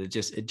times, but it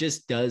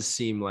just does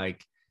seem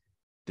like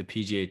the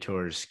PGA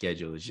Tour's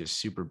schedule is just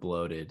super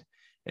bloated.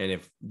 And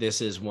if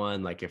this is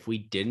one, like, if we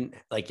didn't,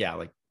 like, yeah,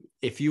 like,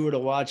 if you were to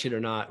watch it or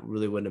not,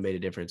 really wouldn't have made a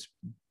difference.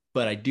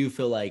 But I do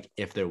feel like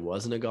if there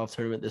wasn't a golf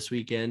tournament this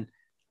weekend,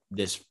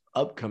 this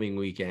upcoming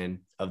weekend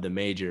of the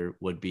major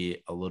would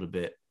be a little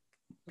bit,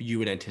 you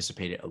would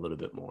anticipate it a little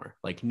bit more.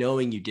 Like,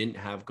 knowing you didn't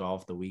have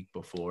golf the week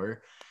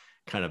before,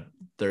 kind of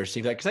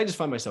thirsting, because I just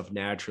find myself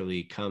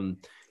naturally come,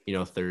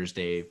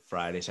 Thursday,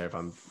 Friday, sorry, if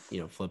I'm,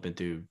 flipping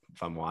through,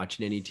 if I'm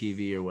watching any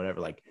TV or whatever,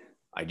 like,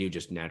 I do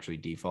just naturally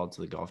default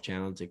to the golf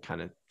channel to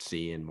kind of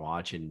see and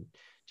watch and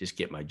just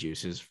get my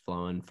juices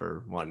flowing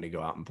for wanting to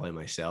go out and play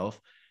myself.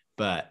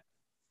 But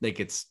like,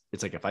 it's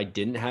like, if I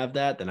didn't have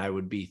that, then I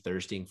would be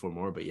thirsting for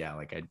more. But yeah,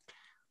 like,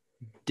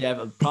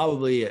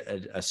 probably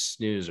a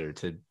snoozer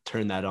to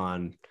turn that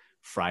on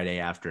Friday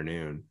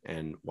afternoon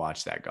and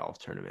watch that golf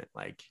tournament.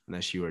 Like,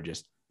 unless you are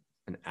just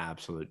an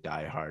absolute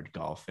diehard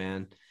golf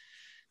fan,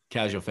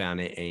 casual fan,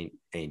 it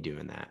ain't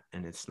doing that,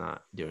 and it's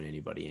not doing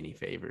anybody any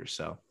favors.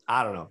 So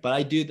I don't know, but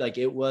I do like,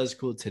 it was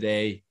cool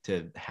today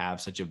to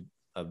have such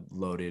a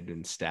loaded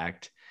and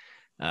stacked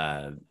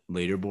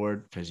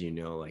leaderboard, because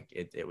like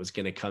it was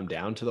going to come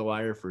down to the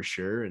wire for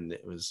sure, and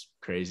it was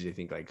crazy to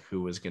think like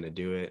who was going to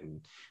do it.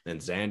 And then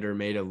Xander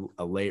made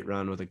a late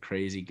run with a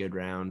crazy good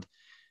round,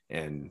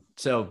 and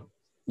so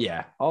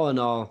yeah, all in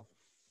all,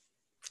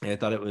 I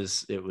thought it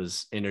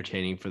was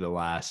entertaining for the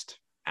last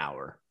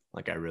hour.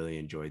 Like, I really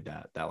enjoyed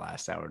that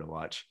last hour to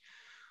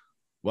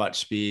watch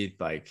speed,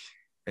 like.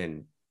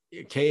 And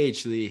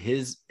KH Lee,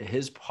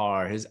 his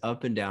par, his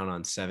up and down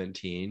on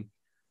 17,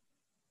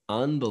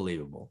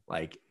 unbelievable.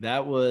 Like,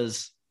 that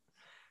was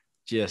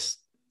just,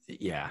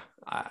 yeah,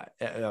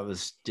 that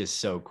was just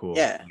so cool.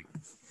 Yeah. And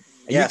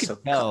Yeah. you could So,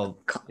 tell.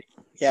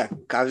 yeah,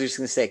 I was just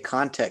going to say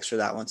context for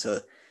that one.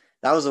 So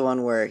that was the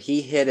one where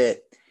he hit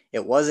it.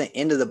 It wasn't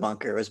into the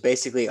bunker. It was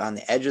basically on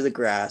the edge of the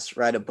grass,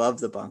 right above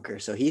the bunker.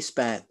 So he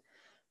spent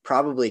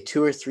probably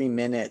 2 or 3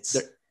 minutes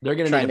They're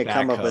going to need trying a to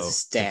come up with a backhoe to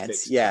stance.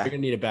 fix. Yeah. They're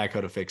going to need a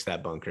backhoe to fix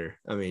that bunker.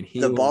 I mean,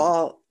 The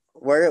ball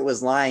where it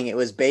was lying, it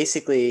was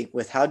basically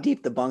with how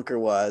deep the bunker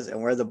was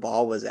and where the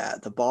ball was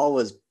at. The ball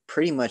was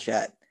pretty much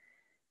at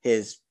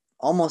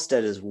almost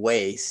at his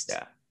waist.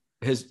 Yeah.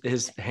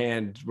 His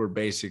hands were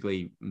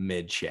basically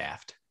mid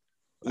shaft.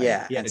 Like,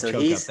 Yeah. he had And to so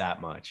choke up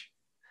that much.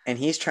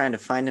 he's trying to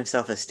find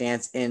himself a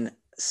stance in No,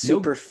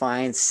 super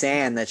fine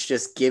sand that's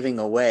just giving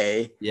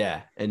away.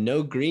 yeah, and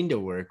no green to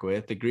work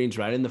with. The green's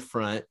right in the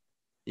front.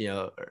 You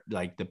know,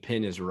 like the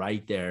pin is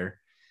right there.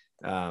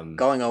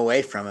 Going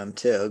away from him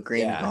too.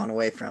 Green Yeah, going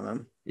away from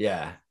him.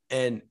 yeah,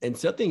 and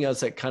something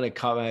else that kind of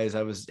caught my eyes.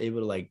 I was able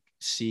to like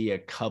see a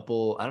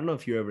couple. I don't know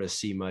if you're able to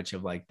see much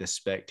of like the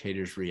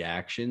spectators'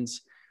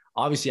 reactions.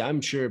 Obviously,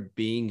 I'm sure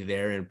being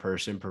there in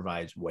person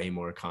provides way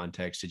more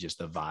context to just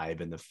the vibe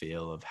and the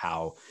feel of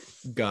how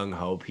gung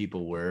ho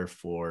people were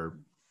for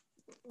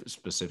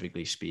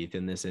specifically Spieth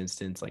in this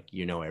instance. Like,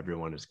 you know,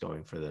 everyone is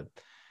going for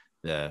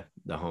the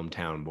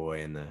hometown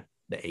boy and the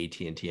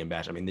AT&T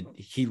ambassador. I mean,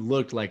 he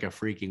looked like a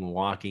freaking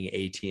walking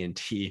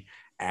AT&T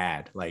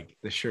ad. Like,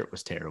 the shirt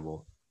was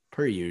terrible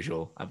per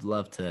usual. I'd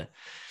love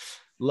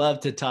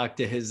to talk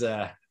to his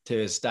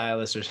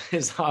stylist or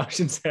his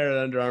options there at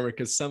Under Armour,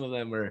 because some of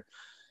them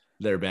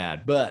they're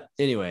bad. But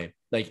anyway,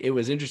 like, it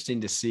was interesting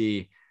to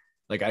see.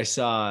 Like, I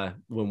saw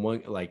when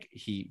one, like,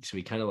 he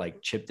kind of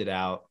like chipped it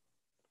out,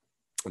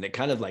 and it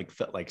kind of like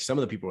felt like some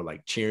of the people were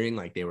like cheering,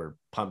 like they were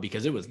pumped,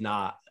 because it was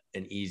not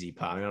an easy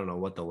putt. I don't know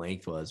what the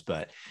length was,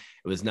 but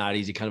it was not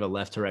easy, kind of a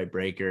left to right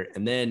breaker.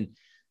 And then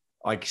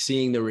like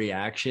seeing the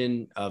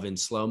reaction of in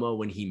slow-mo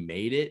when he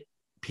made it,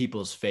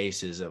 people's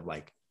faces of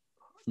like,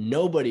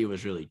 nobody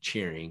was really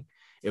cheering.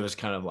 It was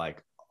kind of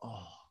like,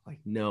 oh, like,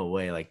 no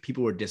way. Like,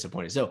 people were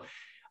disappointed. So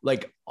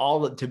like,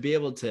 to be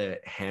able to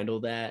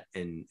handle that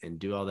and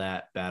do all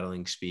that,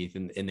 battling Spieth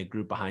and in the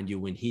group behind you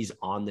when he's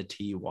on the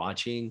tee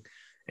watching,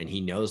 and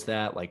he knows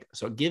that, like,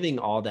 so giving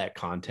all that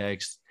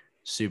context,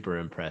 super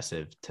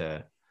impressive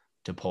to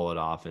pull it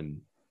off.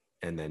 And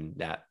then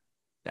that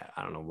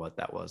I don't know what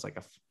that was, like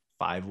a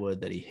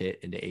 5-wood that he hit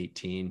into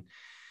 18,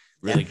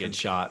 really good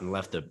shot, and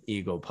left the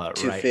eagle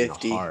putt right in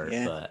the heart.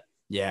 Yeah. But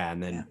yeah,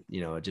 and then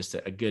you know, just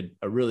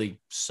a really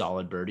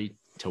solid birdie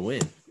to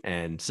win.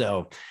 And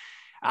so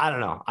I don't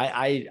know,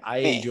 I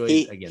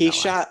enjoyed again.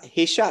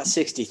 He shot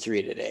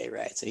 63 today,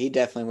 right? So he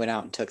definitely went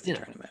out and took the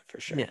tournament for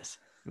sure. Yes,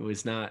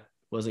 it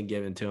wasn't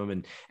given to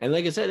him. And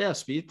like I said, yeah,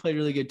 Spieth played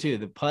really good too.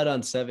 The putt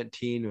on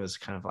 17 was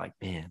kind of like,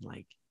 man,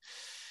 like,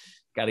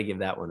 got to give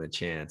that one a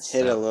chance.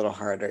 Hit a little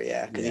harder,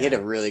 yeah, because he hit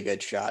a really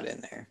good shot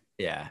in there.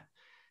 Yeah,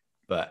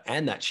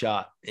 and that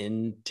shot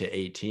into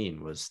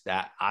 18 was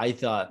that, I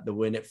thought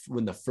when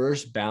the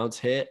first bounce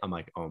hit, I'm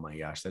like, oh my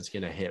gosh, that's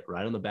gonna hit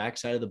right on the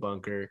backside of the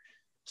bunker,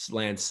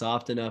 land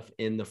soft enough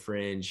in the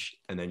fringe,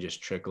 and then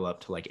just trickle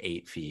up to like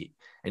 8 feet,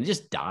 and it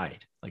just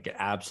died. Like, it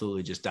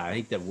absolutely just died. I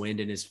think the wind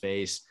in his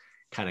face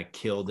kind of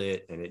killed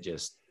it, and it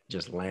just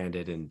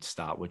landed and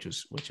stopped, which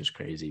was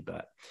crazy.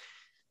 But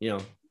you know,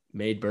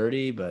 made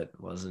birdie, but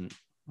wasn't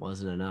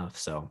enough.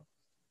 So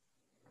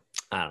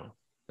I don't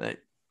know.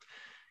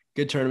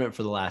 Good tournament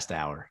for the last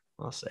hour,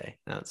 I'll say.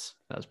 That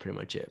was pretty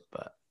much it.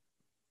 But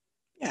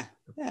yeah,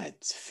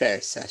 it's a fair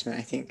assessment.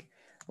 I think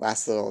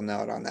last little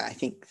note on that, I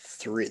think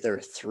there were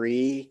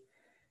 3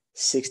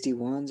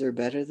 61s or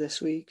better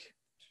this week.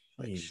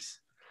 Jeez.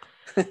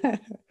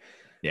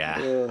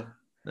 Yeah.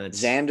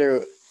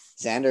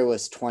 Xander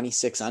was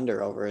 26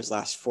 under over his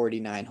last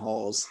 49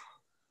 holes.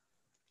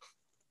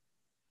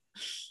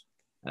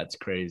 That's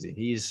crazy.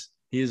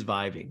 He's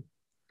vibing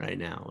right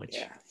now, which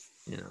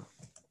you know,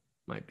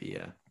 might be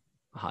a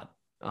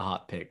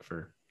hot pick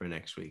for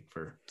next week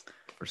for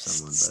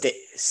someone.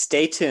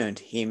 Stay tuned.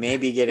 He may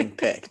be getting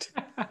picked.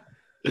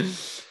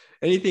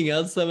 Anything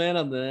else though, man,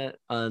 on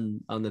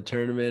the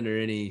tournament, or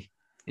any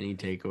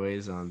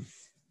takeaways on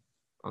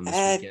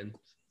this weekend?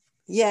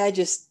 Yeah,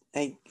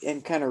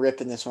 I'm kind of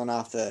ripping this one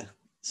off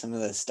some of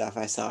the stuff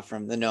I saw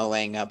from the no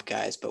laying up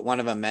guys, but one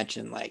of them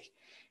mentioned, like,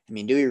 I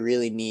mean, do we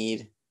really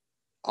need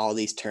all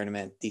these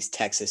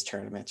Texas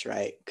tournaments,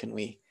 right? Can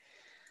we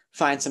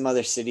find some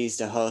other cities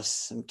to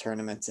host some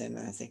tournaments in?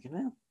 And I think,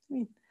 well, I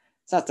mean,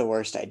 it's not the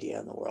worst idea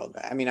in the world.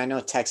 But I mean, I know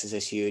Texas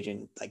is huge,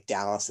 and like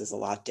Dallas is a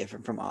lot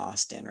different from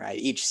Austin, right?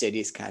 Each city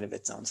is kind of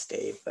its own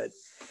state, but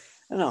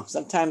I don't know.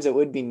 Sometimes it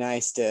would be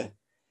nice to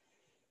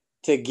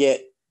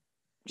get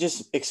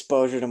just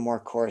exposure to more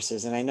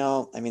courses. And I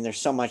know, I mean,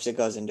 there's so much that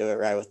goes into it,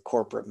 right? With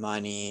corporate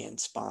money and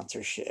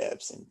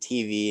sponsorships and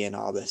TV and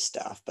all this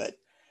stuff. But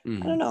I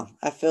don't know.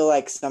 I feel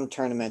like some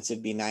tournaments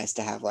would be nice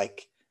to have,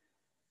 like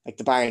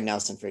the Byron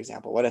Nelson, for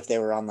example. What if they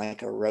were on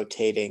like a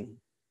rotating,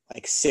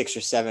 like 6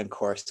 or 7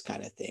 course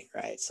kind of thing,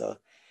 right? So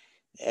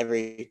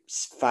every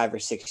 5 or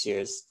 6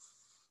 years,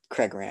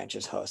 Craig Ranch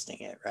is hosting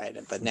it, right?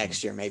 But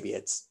next year maybe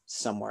it's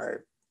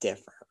somewhere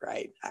different,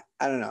 right?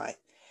 I don't know.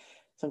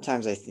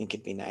 Sometimes I think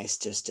it'd be nice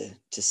just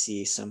to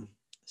see some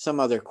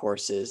other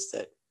courses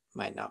that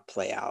might not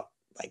play out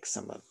like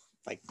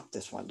like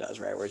this one does,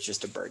 right? Where it's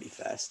just a birdie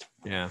fest.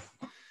 Yeah.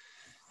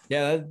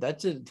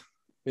 That's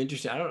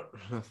interesting. I don't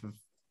know if I've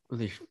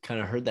really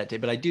kind of heard that,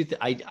 but I do.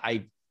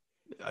 I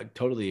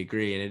totally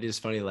agree, and it is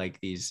funny, like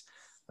these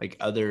like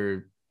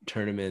other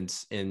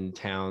tournaments in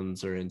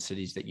towns or in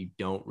cities that you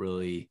don't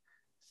really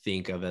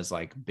think of as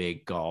like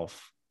big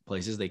golf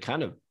places. They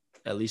kind of,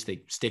 at least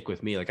they stick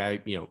with me. Like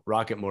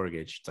Rocket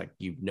Mortgage. It's like,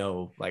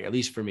 like at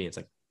least for me, it's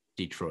like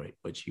Detroit,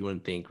 which you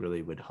wouldn't think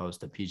really would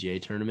host a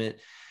PGA tournament.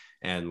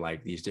 And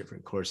like these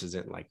different courses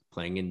and like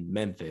playing in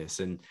Memphis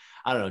and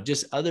I don't know,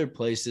 just other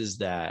places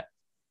that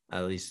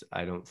at least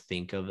I don't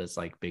think of as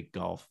like big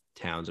golf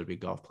towns or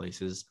big golf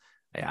places.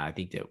 Yeah, I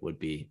think that would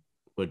be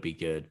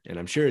good. And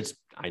I'm sure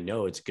I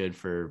know it's good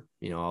for,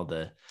 all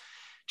the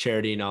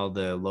charity and all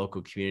the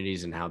local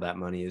communities and how that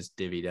money is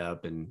divvied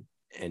up and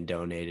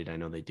donated. I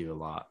know they do a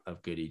lot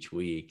of good each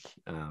week.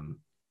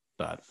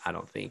 But I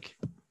don't think,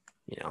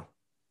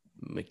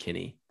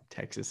 McKinney,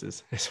 Texas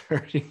is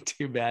hurting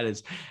too bad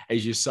as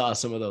you saw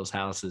some of those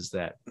houses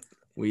that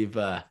we've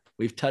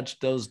touched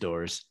those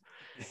doors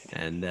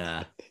and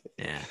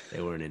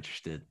they weren't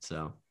interested.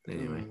 So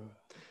anyway,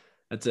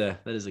 that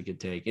is a good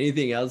take.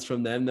 Anything else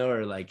from them though,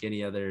 or like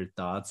any other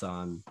thoughts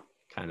on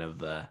kind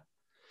of I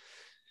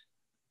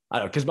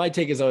don't know, because my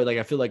take is always like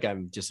I feel like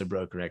I'm just a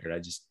broken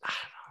record.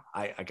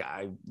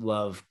 I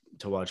love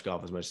to watch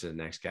golf as much as the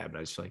next guy, but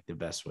I just feel like the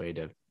best way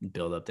to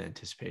build up the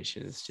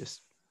anticipation is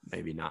just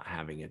maybe not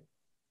having it,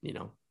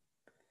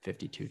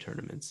 52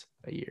 tournaments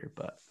a year.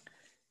 But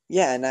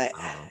yeah, and I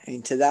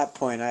mean, to that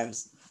point, I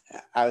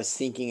was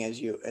thinking as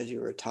you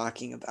were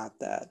talking about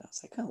that, I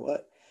was like, oh,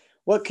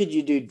 what could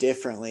you do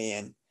differently?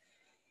 And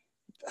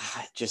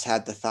I just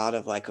had the thought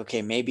of like,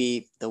 okay,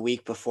 maybe the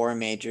week before a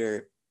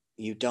major,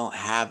 you don't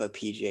have a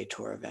PGA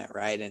Tour event,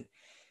 right? And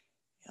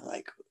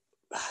like,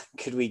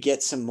 could we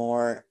get some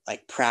more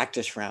like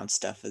practice round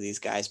stuff of these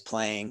guys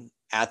playing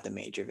at the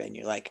major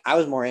venue? Like, I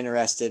was more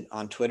interested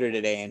on Twitter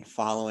today in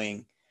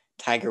following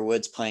Tiger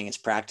Woods playing his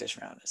practice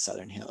round at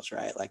Southern Hills,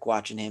 right? Like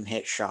watching him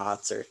hit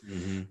shots or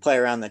play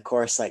around the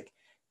course. Like,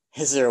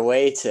 is there a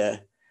way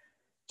to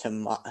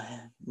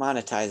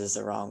monetize is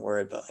the wrong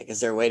word, but like,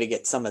 is there a way to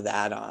get some of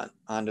that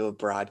onto a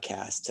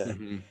broadcast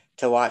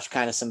to watch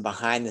kind of some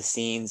behind the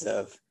scenes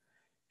of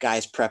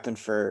guys prepping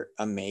for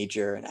a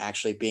major and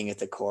actually being at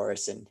the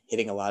course and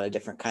hitting a lot of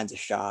different kinds of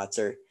shots?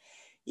 Or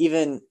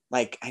even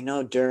like, I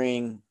know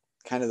during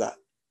kind of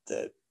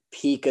the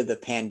peak of the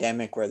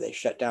pandemic where they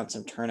shut down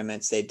some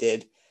tournaments, there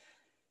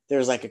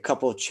was like a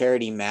couple of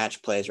charity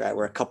match plays, right?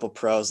 Where a couple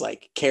pros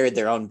like carried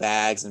their own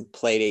bags and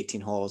played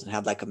 18 holes and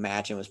had like a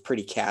match and was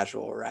pretty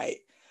casual, right?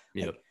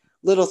 Yep. Like,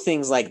 little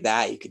things like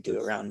that you could do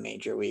around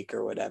major week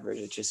or whatever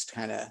to just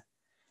kind of,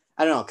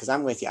 I don't know. Cause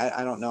I'm with you.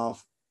 I don't know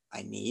if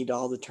I need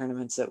all the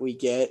tournaments that we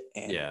get,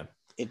 and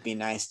it'd be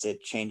nice to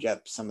change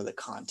up some of the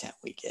content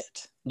we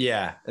get.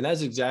 Yeah. And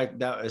that's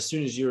that. As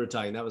soon as you were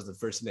talking, that was the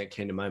first thing that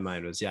came to my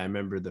mind was, I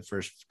remember the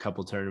first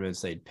couple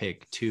tournaments, they'd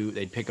pick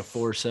a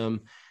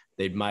foursome,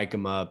 they'd mic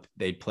them up,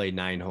 they'd play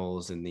 9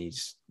 holes in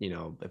these,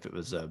 if it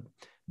was a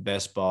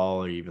best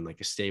ball or even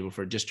like a stable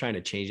for just trying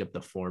to change up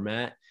the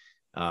format.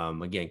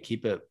 Again,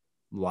 keep it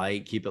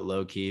light, keep it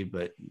low key,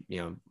 but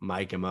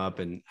mic them up.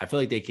 And I feel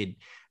like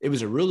it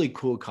was a really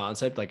cool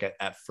concept. Like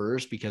at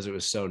first, because it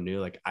was so new,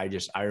 like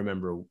I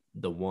remember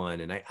the one,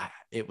 and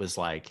it was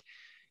like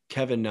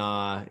Kevin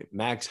Na,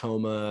 Max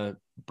Homa,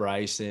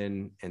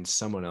 Bryson, and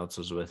someone else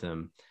was with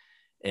him.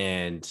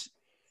 And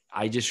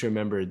I just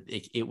remember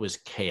it was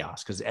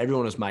chaos because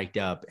everyone was mic'd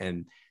up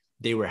and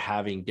they were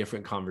having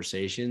different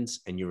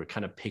conversations and you were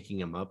kind of picking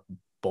them up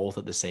both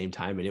at the same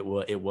time. And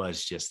it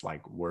was just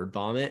like word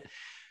vomit.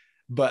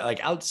 But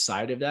like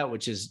outside of that,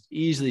 which is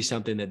easily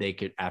something that they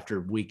could, after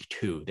week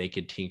 2, they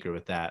could tinker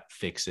with that,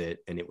 fix it,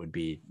 and it would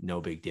be no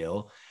big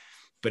deal.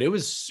 But it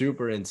was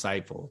super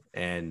insightful.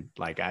 And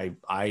like, I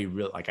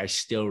really, like, I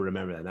still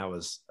remember that. And that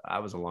was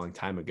a long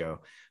time ago,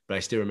 but I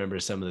still remember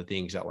some of the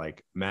things that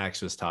like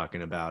Max was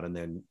talking about. And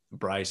then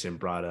Bryson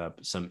brought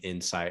up some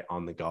insight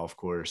on the golf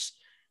course.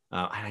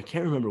 And I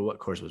can't remember what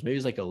course it was. Maybe it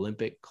was like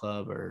Olympic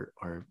Club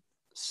or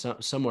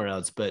somewhere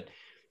else, but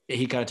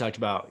he kind of talked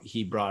about,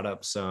 he brought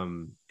up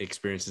some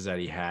experiences that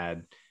he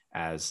had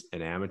as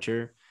an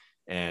amateur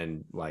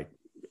and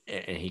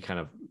he kind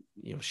of,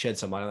 shed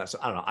some light on that. So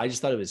I don't know. I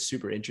just thought it was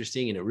super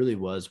interesting and it really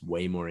was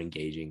way more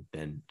engaging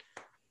than,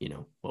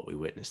 what we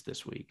witnessed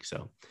this week.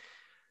 So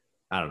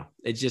I don't know.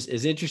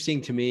 It's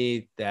interesting to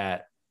me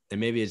that, and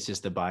maybe it's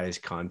just the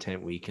biased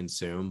content we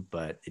consume,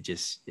 but it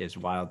just is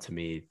wild to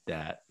me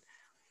that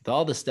with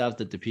all the stuff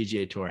that the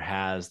PGA Tour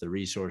has, the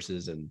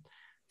resources and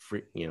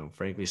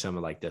frankly, some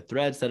of like the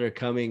threads that are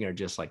coming are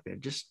just like,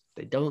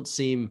 they don't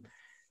seem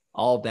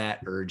all that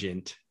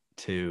urgent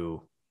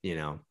to,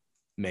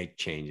 make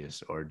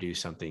changes or do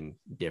something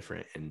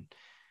different. And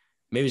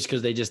maybe it's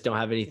because they just don't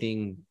have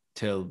anything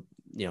to,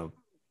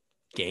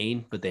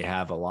 gain, but they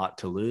have a lot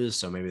to lose.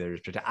 So maybe they're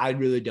just, I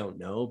really don't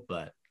know.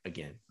 But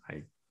again,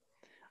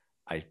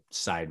 I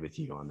side with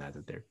you on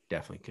that there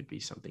definitely could be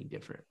something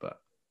different, but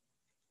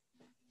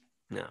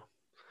no,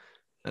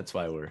 that's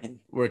why we're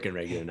working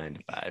regular 9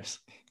 to 5s.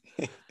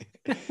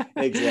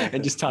 Exactly.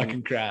 And just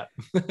talking crap.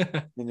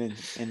 and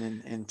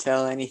then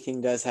until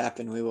anything does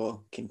happen, we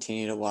will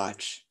continue to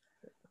watch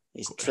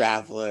these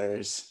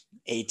Travelers,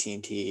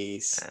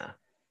 AT&Ts,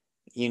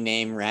 you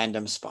name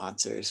random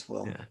sponsors.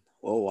 We'll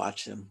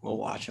watch them. We'll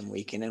watch them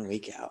week in and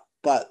week out.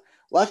 But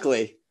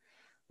luckily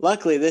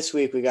this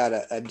week we got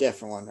a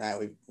different one,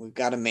 right? We've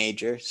got a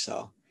major,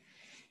 so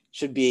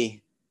should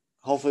be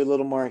hopefully a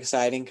little more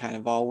exciting kind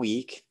of all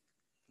week.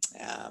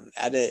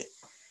 At a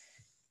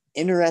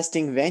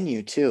interesting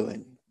venue too,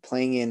 and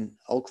playing in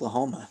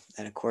Oklahoma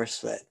at a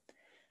course that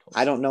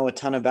I don't know a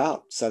ton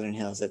about, Southern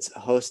Hills. It's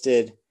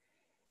hosted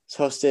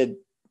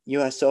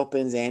US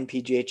Opens and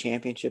PGA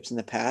Championships in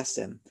the past,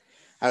 and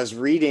I was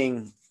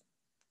reading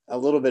a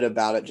little bit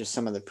about it, just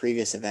some of the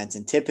previous events,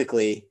 and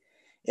typically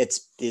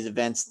these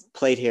events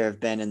played here have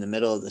been in the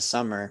middle of the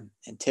summer,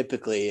 and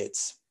typically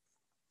it's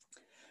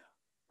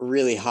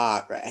really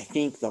hot, right? I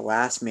think the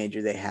last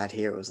major they had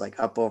here was like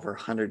up over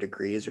 100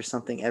 degrees or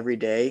something every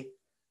day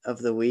of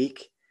the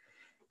week.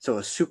 So it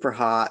was super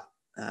hot.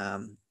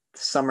 The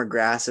summer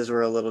grasses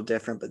were a little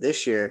different, but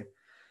this year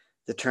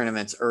the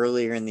tournament's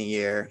earlier in the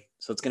year,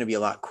 so it's going to be a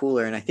lot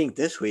cooler. And I think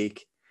this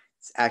week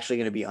it's actually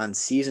going to be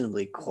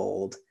unseasonably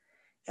cold,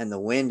 and the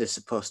wind is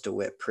supposed to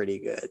whip pretty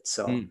good.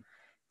 So I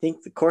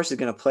think the course is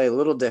going to play a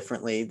little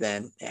differently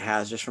than it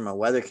has just from a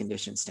weather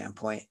condition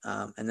standpoint.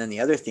 And then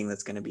the other thing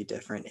that's going to be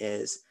different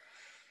is,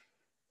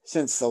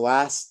 since the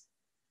last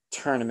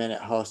tournament it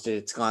hosted,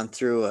 it's gone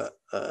through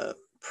a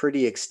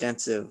pretty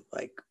extensive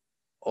like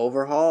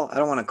overhaul. I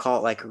don't want to call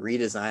it like a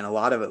redesign. A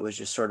lot of it was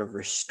just sort of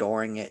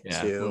restoring it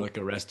to more like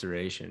a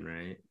restoration,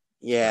 right?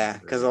 Yeah,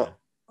 because a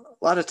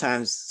lot of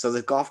times, so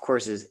the golf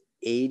course is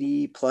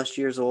 80 plus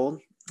years old.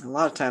 A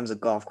lot of times, a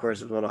golf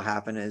course, what will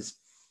happen is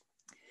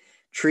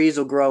trees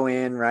will grow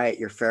in, right?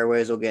 Your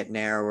fairways will get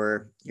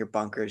narrower. Your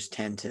bunkers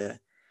tend to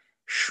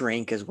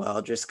shrink as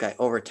well. Just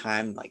over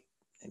time, like,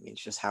 I mean,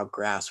 it's just how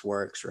grass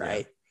works,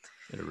 right?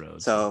 Yeah, it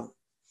erodes. So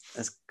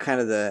that's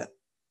kind of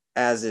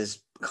as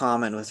is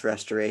common with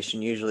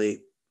restoration.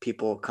 Usually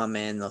people will come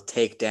in, they'll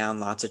take down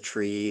lots of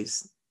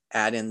trees,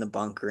 add in the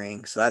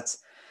bunkering. So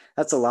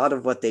that's a lot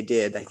of what they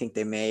did. I think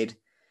they made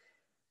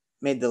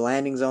the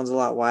landing zones a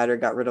lot wider,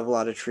 got rid of a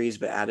lot of trees,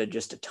 but added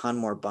just a ton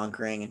more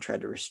bunkering and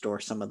tried to restore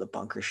some of the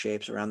bunker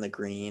shapes around the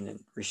green and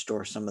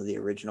restore some of the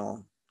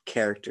original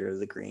character of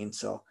the green.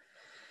 So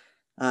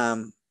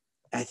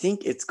I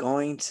think it's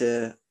going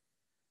to,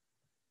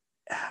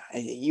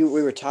 we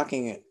were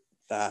talking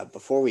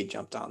before we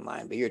jumped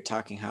online, but you're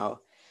talking how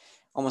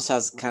almost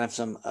has kind of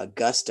some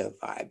Augusta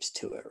vibes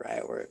to it,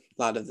 right? Where a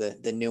lot of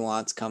the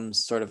nuance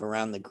comes sort of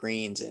around the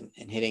greens and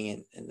hitting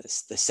in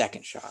the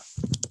second shot.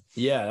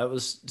 Yeah, that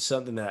was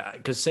something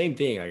because same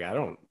thing, like I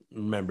don't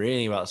remember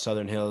anything about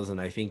Southern Hills, and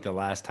I think the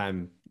last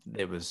time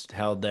it was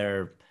held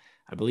there,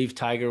 I believe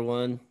Tiger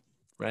won,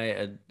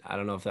 right? I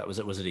don't know if that was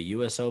it a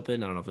US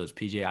Open? I don't know if it was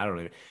PGA. I don't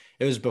know.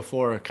 It was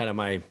before kind of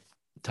my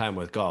time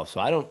with golf. So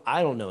I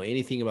don't know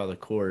anything about the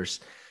course.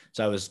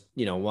 So I was,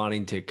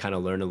 wanting to kind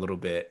of learn a little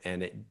bit,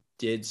 and it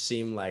did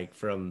seem like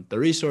from the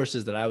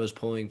resources that I was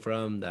pulling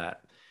from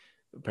that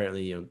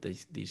apparently,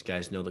 these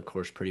guys know the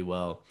course pretty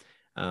well.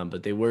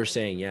 But they were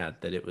saying,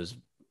 that it was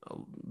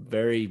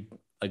very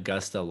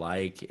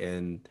Augusta-like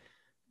in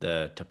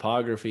the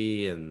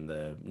topography and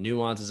the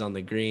nuances on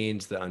the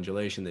greens, the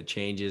undulation, the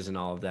changes and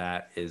all of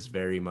that is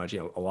very much,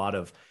 a lot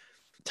of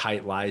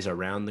tight lies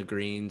around the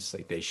greens.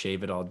 Like they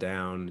shave it all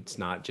down. It's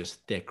not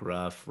just thick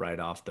rough right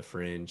off the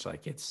fringe.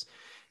 Like it's,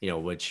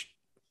 which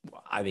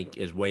I think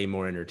is way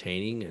more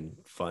entertaining and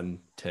fun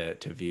to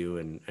view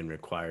and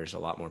requires a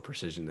lot more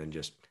precision than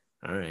just,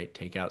 all right,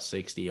 take out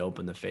 60,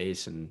 open the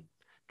face and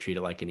treat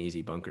it like an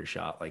easy bunker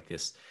shot. Like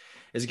this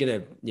is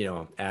going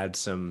to, add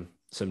some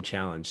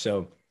challenge.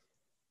 So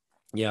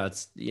yeah,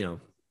 it's, going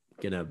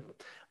to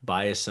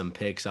bias some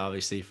picks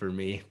obviously for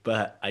me,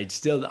 but I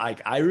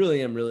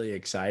really am really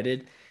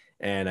excited.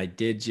 And I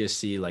did just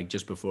see, like,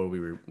 just before we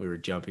were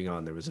jumping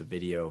on, there was a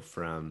video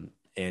from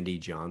Andy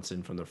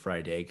Johnson from the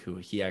Fried Egg, who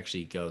he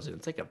actually goes in.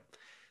 It's like an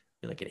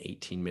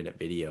 18-minute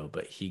video,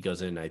 but he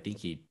goes in, I think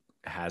he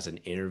has an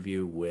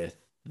interview with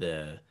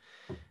the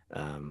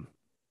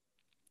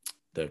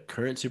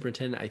current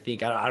superintendent. I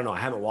think, I don't know. I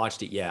haven't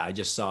watched it yet. I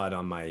just saw it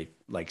on my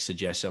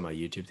suggestion on my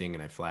YouTube thing,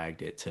 and I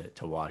flagged it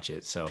to watch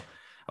it. So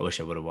I wish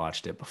I would have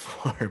watched it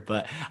before,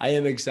 but I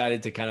am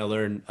excited to kind of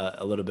learn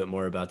a little bit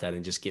more about that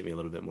and just get me a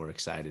little bit more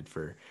excited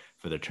for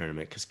the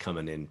tournament, because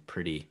coming in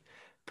pretty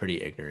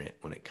ignorant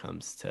when it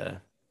comes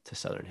to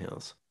Southern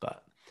Hills.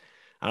 But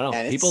I don't know.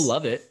 And people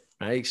love it,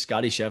 right?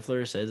 Scotty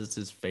Scheffler says it's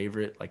his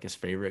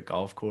favorite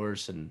golf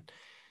course, and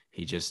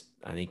he just,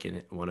 I think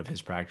in one of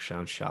his practice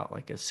rounds shot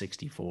like a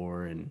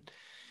 64, and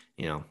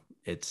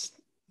it's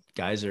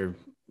guys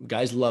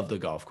love the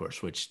golf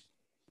course, which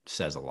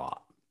says a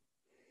lot.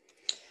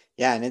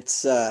 Yeah, and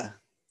it's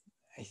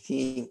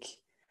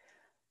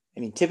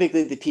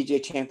typically the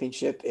PGA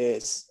Championship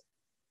is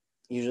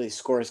usually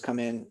scores come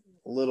in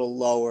a little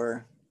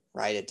lower,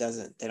 right?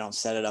 They don't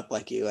set it up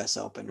like a US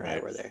Open,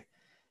 right? Where they're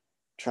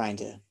trying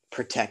to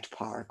protect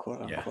par,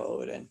 quote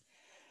unquote. Yeah.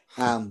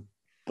 And,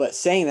 but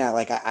saying that,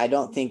 like, I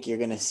don't think you're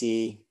going to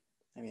see,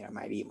 I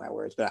might eat my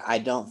words, but I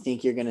don't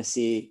think you're going to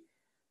see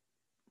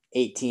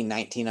 18,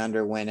 19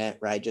 under win it,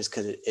 right? Just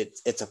because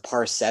it's a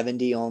par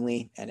 70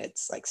 only, and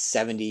it's like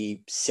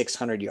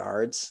 7,600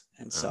 yards.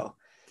 And so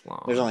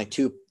there's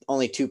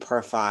only two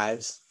par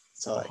fives.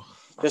 So like,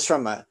 just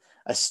from a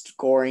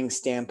scoring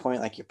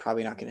standpoint, like, you're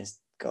probably not going to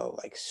go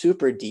like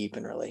super deep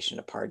in relation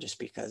to par just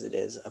because it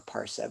is a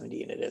par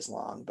 70 and it is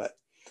long. But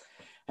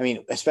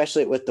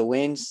especially with the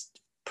winds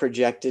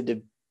projected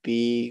to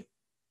be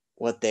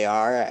what they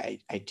are, I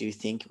do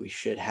think we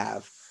should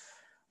have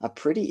a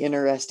pretty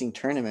interesting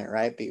tournament,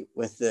 right?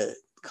 With the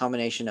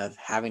combination of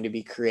having to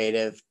be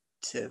creative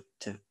to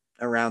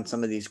around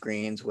some of these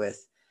greens,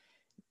 with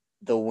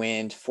the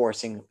wind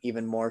forcing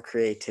even more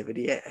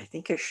creativity. I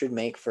think it should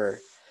make for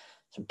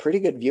some pretty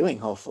good viewing,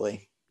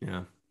 hopefully.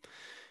 Yeah.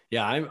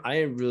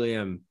 I really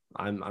am.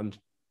 I'm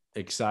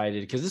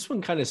excited because this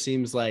one kind of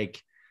seems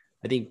like,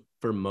 I think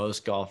for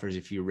most golfers,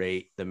 if you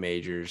rate the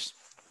majors,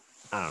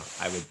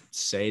 I would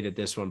say that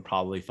this one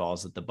probably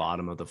falls at the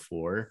bottom of the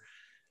four,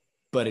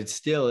 but it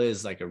still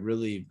is like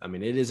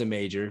it is a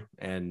major,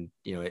 and,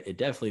 it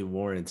definitely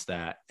warrants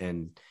that.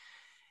 And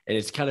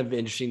it's kind of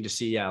interesting to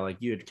see. Yeah. Like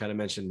you had kind of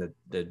mentioned that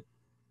the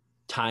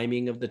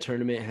timing of the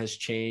tournament has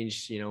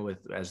changed,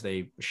 as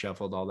they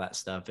shuffled all that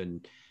stuff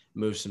and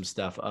moved some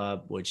stuff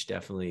up, which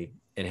definitely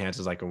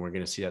enhances, like, when we're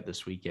going to see that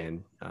this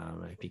weekend.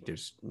 I think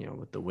there's,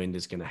 with the wind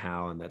is going to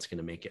howl, and that's going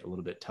to make it a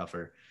little bit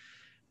tougher,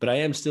 but I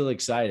am still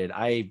excited.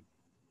 I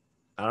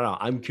don't know.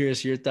 I'm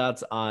curious your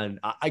thoughts on,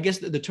 I guess,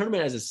 the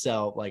tournament as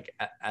itself, like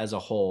as a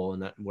whole,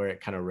 and where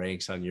it kind of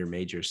ranks on your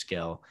major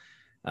scale.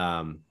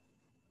 And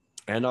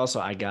also,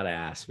 I gotta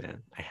ask,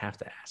 man. I have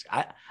to ask.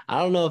 I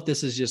don't know if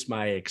this is just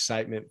my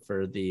excitement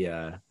for the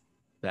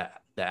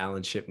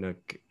Alan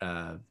Shipnuck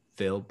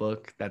Phil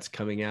book that's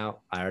coming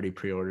out. I already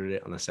pre-ordered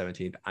it on the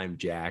 17th. I'm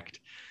jacked.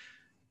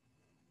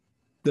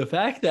 The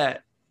fact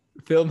that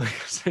Phil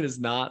Mickelson is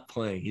not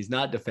playing, he's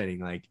not defending,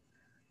 like,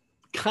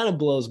 kind of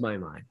blows my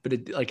mind.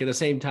 But like, at the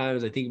same time,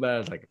 as I think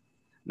about it, like,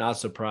 not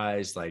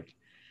surprised. Like,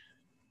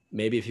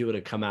 maybe if he would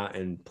have come out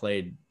and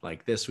played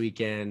like this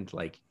weekend,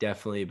 like,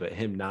 definitely, but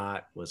him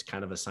not was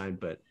kind of a sign.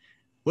 But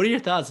what are your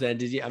thoughts, man?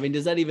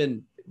 Does that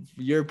even,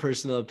 your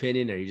personal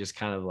opinion, or are you just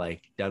kind of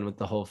like done with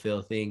the whole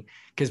Phil thing?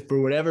 Because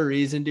for whatever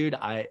reason, dude,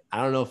 I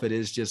don't know if it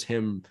is just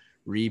him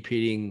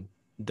repeating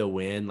the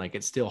win. Like,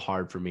 it's still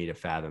hard for me to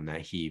fathom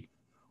that he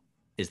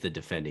is the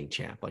defending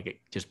champ. Like, it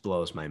just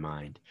blows my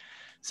mind.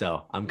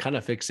 So I'm kind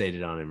of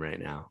fixated on him right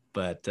now.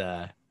 But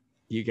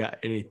you got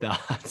any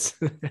thoughts?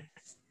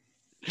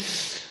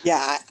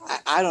 Yeah,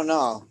 I don't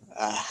know.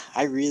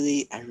 I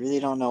really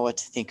don't know what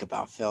to think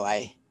about Phil.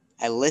 I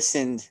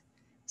listened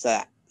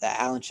to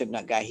the Alan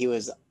Shipnuck guy. He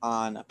was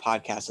on a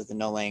podcast with the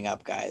No Laying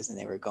Up guys, and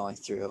they were going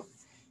through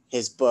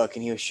his book,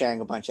 and he was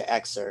sharing a bunch of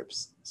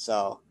excerpts.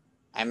 So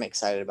I'm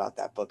excited about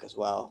that book as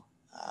well.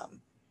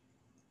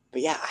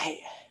 But yeah,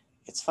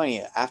 it's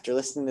funny, after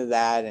listening to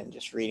that and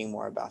just reading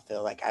more about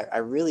Phil, like, I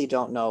really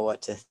don't know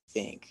what to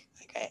think.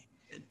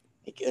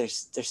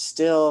 There's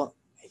still,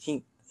 I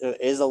think there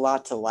is a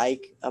lot to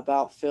like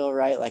about Phil,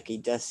 right? Like, he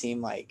does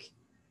seem like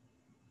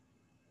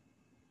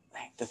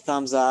the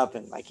thumbs up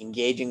and like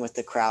engaging with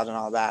the crowd and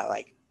all that.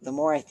 Like, the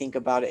more I think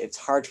about it, it's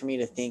hard for me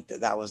to think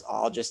that that was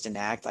all just an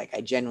act. Like,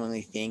 I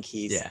genuinely think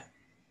he's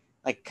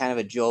like kind of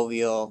a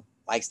jovial,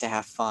 likes to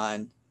have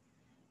fun,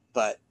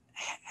 but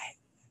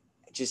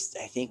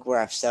I think where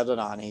I've settled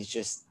on, he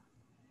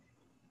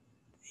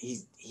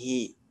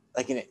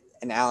like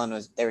and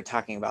Alan they were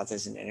talking about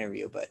this in an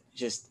interview, but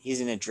just,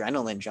 he's an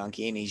adrenaline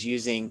junkie, and he's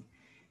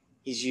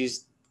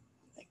used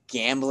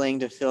gambling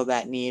to fill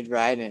that need,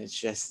 right? And it's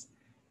just,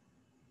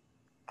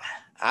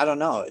 I don't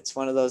know. It's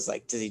one of those,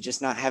 like, does he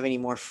just not have any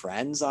more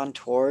friends on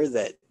tour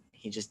that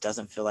he just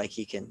doesn't feel like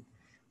he can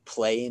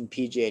play in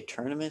PGA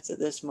tournaments at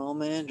this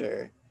moment?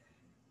 Or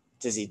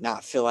does he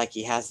not feel like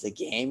he has the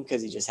game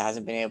because he just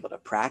hasn't been able to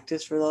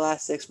practice for the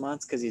last 6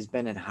 months because he's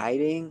been in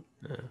hiding?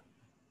 Yeah.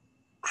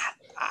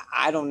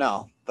 I don't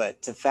know.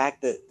 But the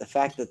fact that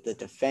the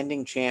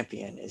defending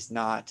champion is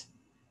not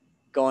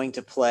going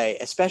to play,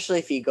 especially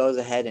if he goes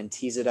ahead and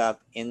tees it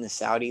up in the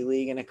Saudi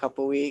League in a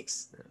couple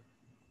weeks,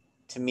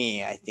 to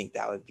me, I think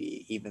that would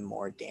be even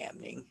more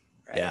damning,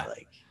 right? Yeah.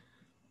 Like,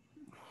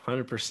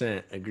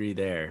 100% agree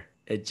there.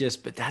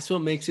 But that's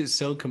what makes it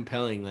so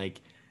compelling.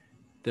 Like,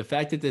 the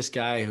fact that this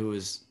guy, who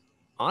is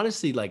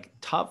honestly like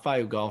top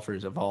 5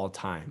 golfers of all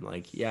time,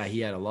 like, yeah, he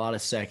had a lot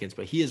of seconds,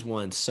 but he has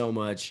won so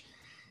much,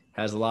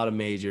 has a lot of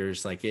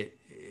majors. Like,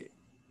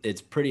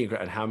 it's pretty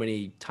incredible how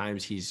many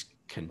times he's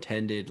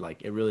contended.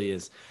 Like, it really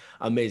is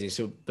amazing.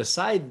 So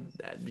beside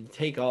that,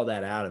 take all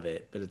that out of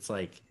it, but it's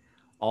like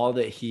all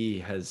that he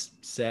has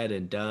said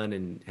and done,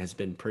 and has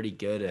been pretty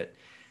good at,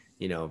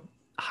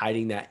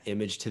 hiding that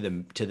image to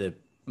the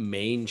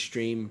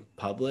mainstream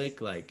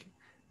public, like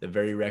the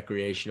very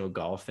recreational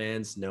golf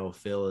fans, know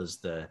Phil is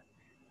the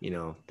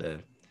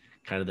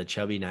kind of the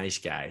chubby nice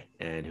guy,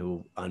 and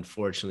who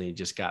unfortunately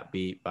just got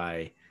beat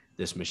by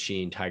this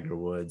machine Tiger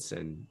Woods,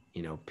 and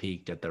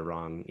peaked at the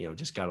wrong,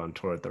 just got on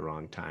tour at the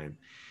wrong time.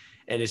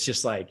 And it's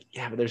just like,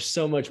 yeah, but there's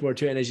so much more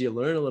to it. And as you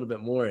learn a little bit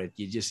more,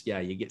 you just,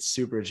 you get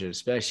super interested,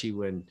 especially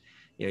when,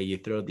 you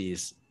throw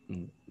these,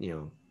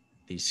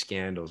 these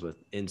scandals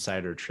with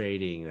insider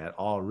trading that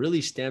all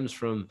really stems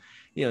from,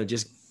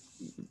 just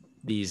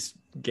these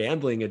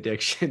gambling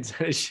addictions.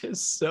 It's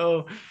just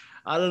so,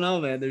 I don't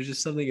know, man. There's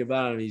just something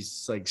about him.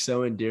 He's like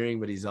so endearing,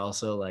 but he's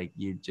also like,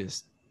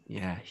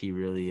 he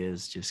really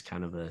is just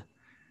kind of a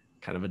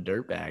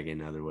dirtbag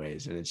in other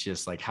ways. And it's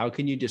just like, how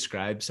can you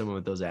describe someone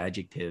with those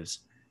adjectives?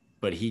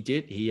 But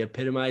he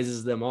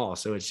epitomizes them all.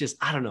 So it's just,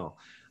 I don't know.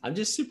 I'm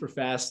just super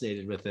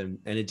fascinated with him.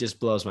 And it just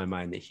blows my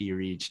mind that he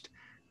reached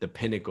the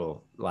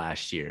pinnacle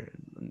last year,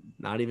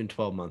 not even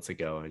 12 months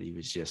ago. And he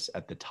was just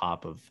at the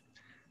top of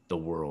the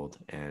world,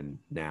 and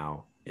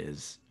now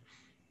is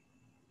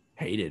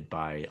hated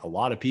by a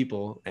lot of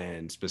people,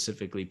 and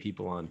specifically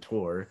people on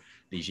tour,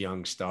 these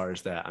young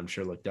stars that I'm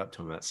sure looked up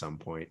to him at some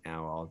point,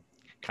 now all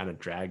kind of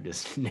dragged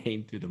his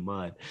name through the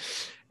mud.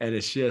 And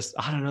it's just,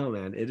 I don't know,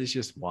 man. It is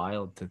just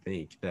wild to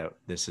think that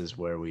this is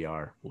where we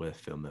are with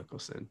Phil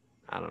Mickelson.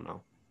 I don't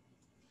know.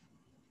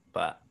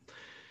 But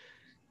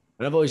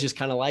I've always just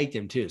kind of liked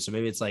him too. So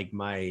maybe it's like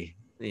my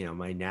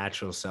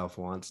natural self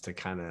wants to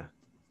kind of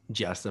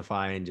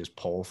justify and just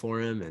pull for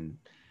him and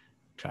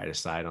try to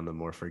side on the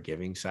more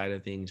forgiving side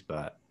of things.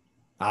 But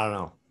I don't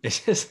know.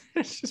 It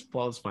just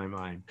blows my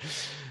mind.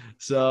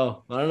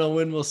 So I don't know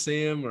when we'll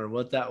see him or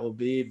what that will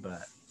be,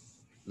 but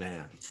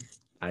man,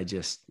 I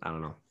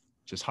don't know.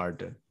 Just hard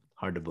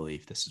to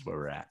believe this is where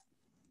we're at.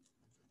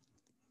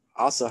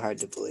 Also hard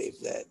to believe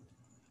that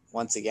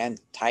once again,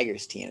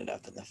 Tiger's teeing it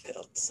up in the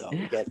field. So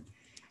yeah.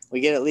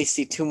 we get at least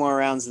see 2 more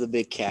rounds of the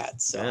Big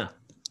Cat. So yeah.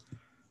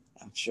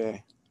 I'm sure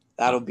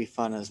that'll be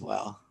fun as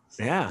well.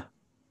 So. Yeah.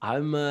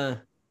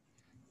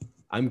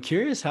 I'm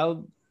curious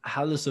how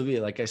this will be.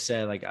 Like I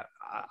said, like I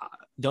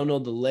don't know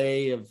the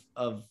lay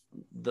of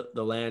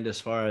the land as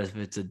far as if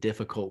it's a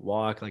difficult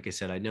walk. Like I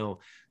said, I know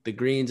the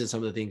greens and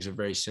some of the things are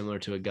very similar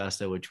to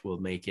Augusta, which will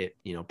make it,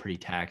 pretty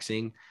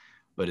taxing.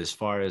 But as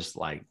far as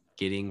like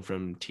getting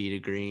from tee to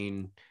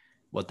green,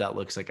 what that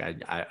looks like,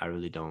 I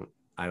really don't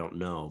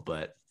know.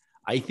 But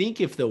I think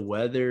if the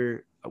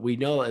weather, we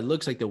know it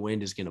looks like the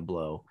wind is going to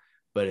blow,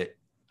 but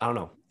I don't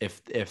know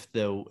if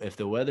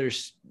the weather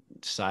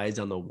sides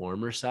on the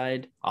warmer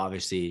side,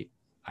 obviously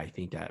I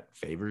think that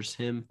favors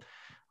him.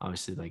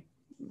 Obviously, like,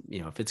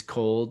 if it's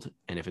cold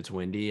and if it's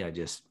windy, I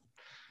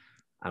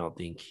don't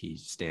think he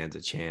stands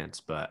a chance.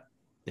 But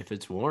if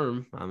it's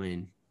warm, I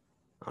mean,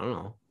 I don't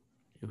know,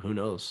 who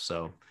knows?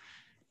 So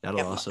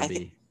that'll also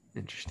be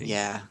interesting.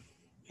 Yeah.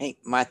 I think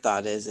my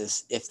thought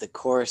is if the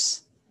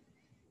course,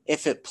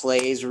 if it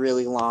plays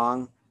really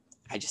long,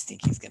 I just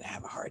think he's going to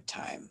have a hard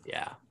time.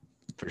 Yeah,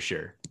 for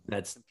sure.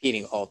 That's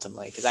competing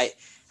ultimately, because I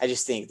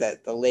just think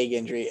that the leg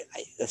injury,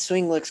 the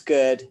swing looks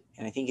good,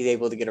 and I think he's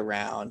able to get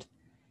around.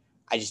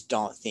 I just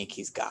don't think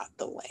he's got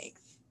the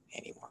length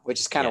anymore, which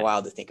is kind of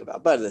wild to think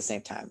about. But at the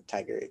same time,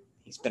 Tiger,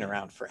 he's been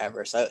around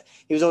forever, so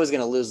he was always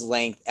going to lose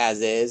length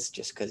as is,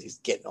 just because he's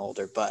getting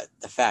older. But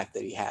the fact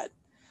that he had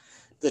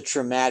the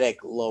traumatic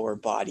lower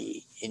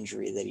body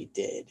injury that he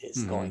did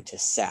is going to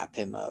sap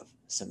him of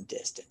some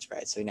distance,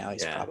 right? So now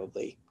he's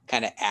probably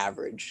kind of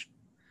average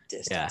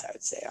distance, I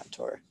would say, on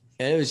tour.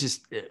 And it was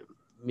just,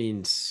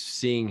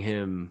 seeing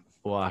him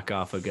walk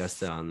off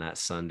Augusta on that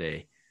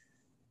Sunday,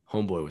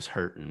 homeboy was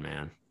hurting,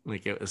 man.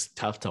 Like, it was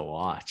tough to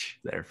watch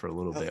there for a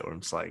little bit, where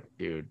I'm just like,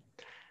 dude,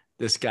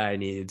 this guy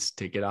needs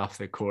to get off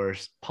the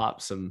course,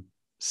 pop some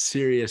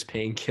serious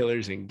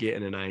painkillers, and get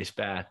in an ice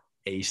bath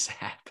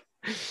ASAP.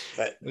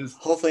 But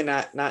hopefully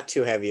not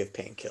too heavy of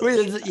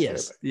painkillers.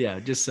 Yes. Yeah.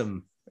 Just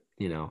some,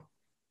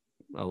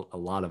 a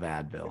lot of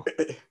Advil.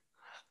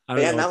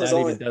 That was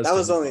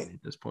only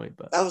at this point,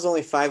 but that was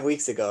only 5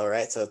 weeks ago,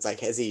 right? So it's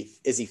like, is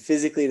he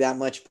physically that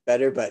much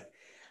better? But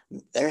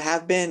there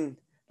have been,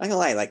 not gonna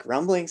lie, like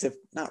rumblings, if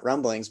not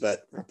rumblings,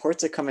 but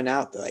reports are coming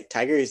out that like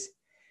Tiger's,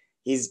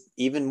 he's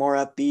even more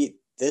upbeat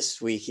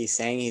this week. He's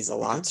saying he's a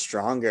lot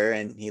stronger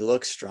and he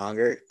looks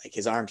stronger. Like,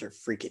 his arms are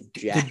freaking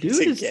jacked. The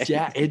dude is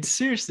jacked. It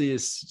seriously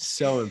is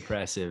so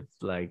impressive.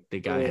 Like, the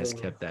guy has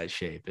kept that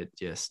shape. It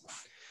just,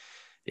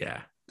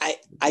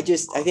 I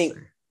think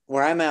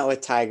where I'm at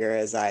with Tiger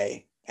is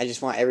I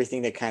just want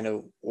everything to kind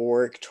of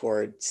work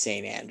toward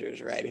St.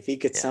 Andrews, right? If he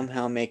could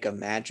somehow make a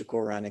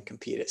magical run and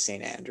compete at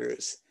St.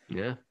 Andrews,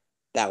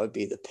 that would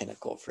be the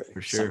pinnacle for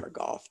sure. Summer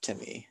golf to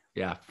me.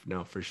 Yeah,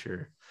 no, for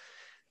sure.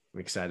 I'm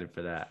excited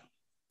for that.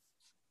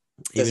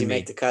 Does he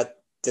make the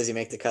cut? Does he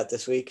make the cut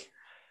this week?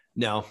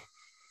 No,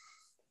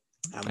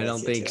 I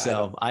don't think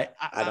so. I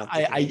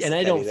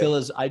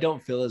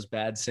don't feel as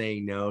bad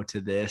saying no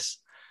to this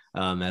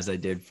as I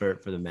did for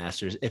the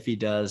Masters. If he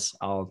does,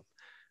 I'll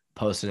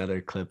post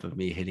another clip of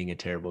me hitting a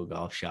terrible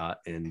golf shot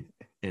and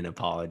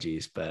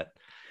apologies. But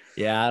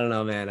Yeah, I don't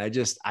know, man.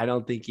 I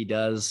don't think he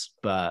does,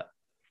 but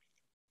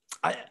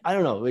I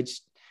don't know.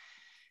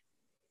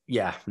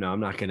 No, I'm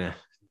not gonna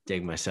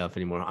dig myself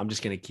anymore. I'm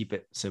just gonna keep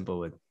it simple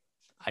with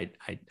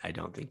I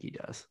don't think he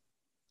does.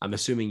 I'm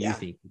assuming you Yeah.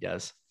 think he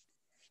does.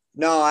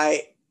 No,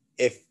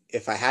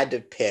 if I had to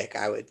pick,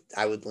 I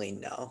would lean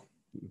no.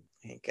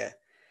 I think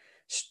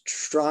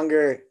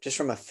stronger, just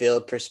from a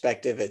field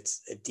perspective,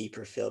 it's a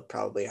deeper field,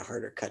 probably a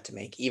harder cut to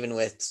make, even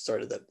with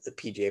sort of the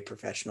PGA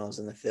professionals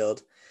in the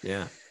field.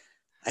 Yeah.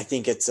 I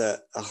think it's a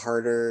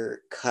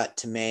harder cut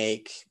to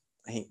make.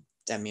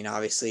 I mean,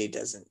 obviously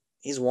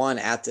he's won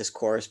at this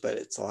course, but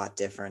it's a lot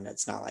different.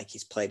 It's not like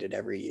he's played it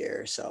every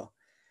year. So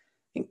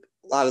I think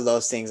a lot of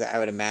those things, I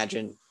would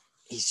imagine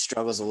he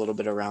struggles a little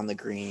bit around the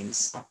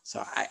greens.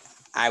 So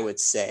I would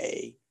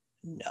say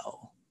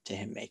no to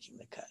him making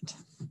the cut.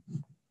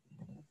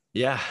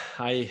 Yeah.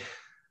 I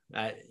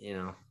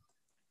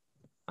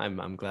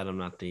I'm glad I'm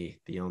not the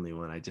only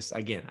one.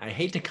 Again, I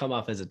hate to come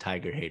off as a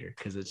Tiger hater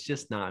because it's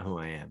just not who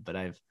I am. But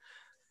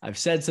I've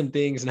said some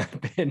things and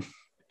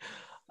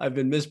I've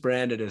been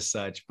misbranded as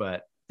such.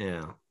 But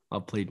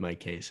I'll plead my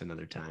case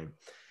another time.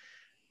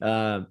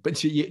 But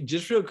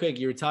just real quick,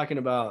 you were talking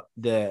about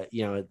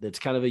that's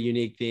kind of a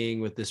unique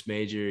thing with this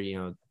major.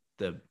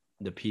 The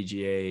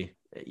PGA,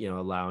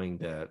 allowing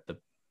the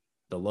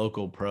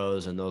local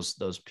pros and those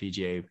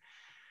PGA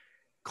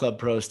club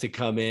pros to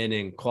come in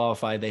and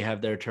qualify. They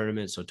have their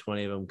tournament, so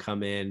 20 of them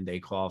come in,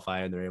 they qualify,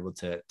 and they're able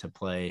to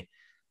play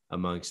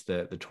amongst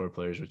the tour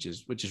players, which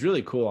is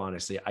really cool.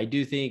 Honestly, I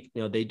do think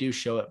they do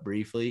show it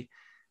briefly,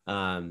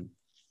 and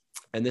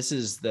this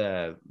is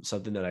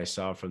something that I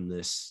saw from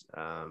this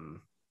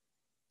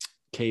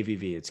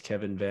KVV. It's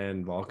Kevin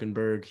Van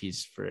Valkenburg.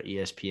 He's for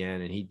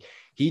ESPN, and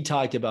he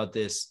talked about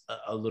this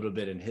a little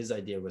bit, and his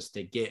idea was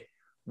to get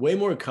way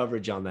more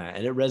coverage on that.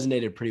 And it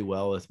resonated pretty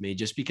well with me,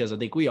 just because I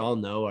think we all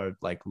know our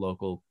like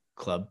local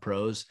club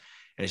pros.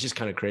 And it's just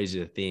kind of crazy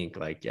to think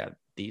like, yeah,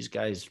 these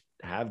guys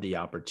have the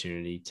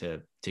opportunity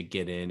to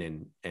get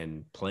in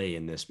and play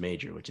in this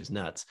major, which is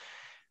nuts.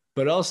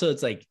 But also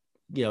it's like,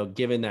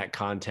 given that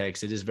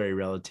context, it is very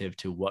relative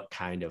to what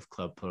kind of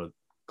club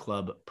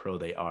pro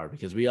they are,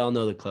 because we all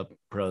know the club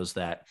pros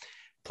that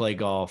play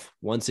golf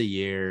once a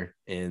year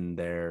in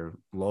their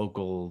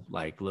local,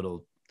 like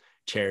little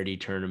charity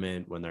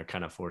tournament when they're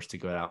kind of forced to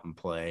go out and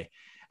play.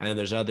 And then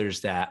there's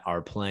others that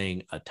are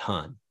playing a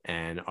ton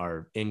and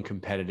are in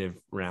competitive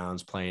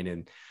rounds, playing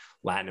in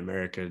Latin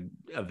America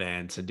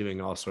events and doing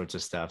all sorts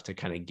of stuff to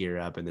kind of gear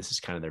up. And this is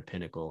kind of their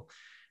pinnacle.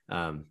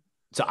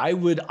 So I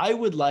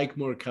would like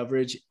more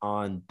coverage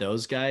on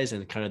those guys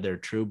and kind of their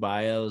true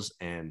bios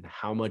and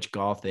how much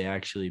golf they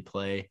actually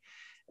play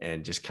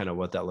and just kind of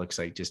what that looks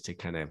like, just to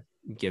kind of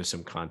give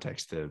some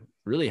context to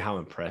really how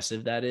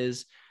impressive that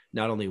is.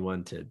 Not only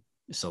one to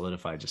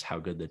solidify just how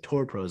good the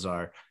tour pros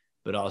are,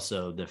 but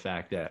also the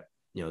fact that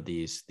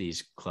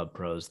these club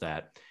pros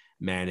that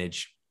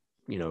manage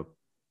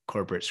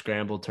corporate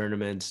scramble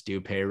tournaments,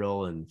 do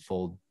payroll, and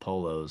fold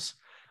polos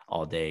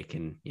all day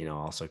can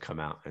also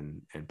come out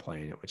and play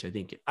in it, which I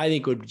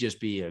think would just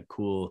be a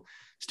cool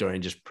story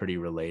and just pretty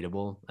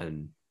relatable.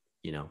 And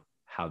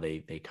how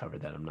they cover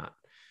that, I'm not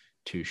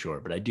too sure,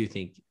 but I do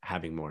think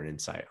having more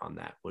insight on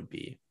that would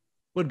be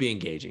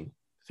engaging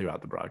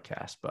throughout the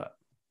broadcast. But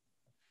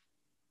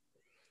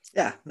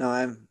Yeah, no,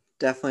 I'm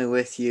definitely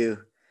with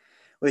you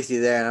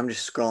there. And I'm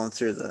just scrolling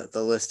through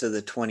the list of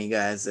the 20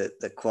 guys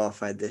that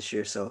qualified this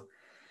year. So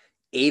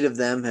 8 of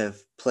them have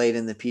played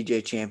in the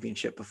PGA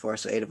Championship before.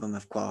 So 8 of them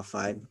have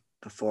qualified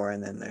before.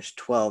 And then there's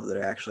 12 that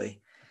are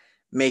actually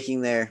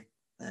making their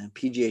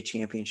PGA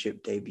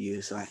Championship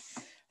debut. So I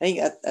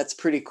think that's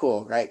pretty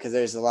cool, right? Because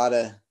there's a lot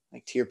of,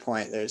 like, to your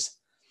point, there's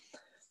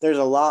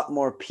a lot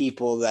more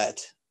people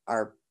that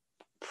are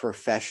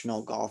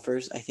professional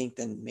golfers, I think,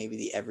 than maybe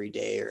the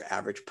everyday or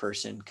average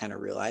person kind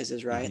of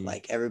realizes, right? mm-hmm.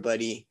 Like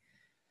everybody,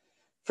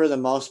 for the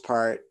most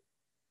part,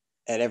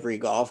 at every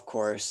golf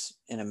course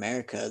in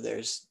America,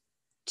 there's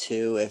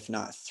 2, if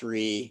not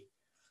 3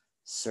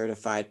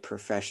 certified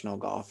professional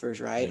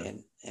golfers, right? Yeah.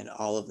 And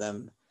all of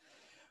them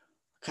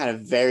kind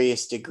of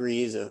various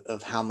degrees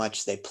of how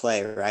much they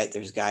play, right?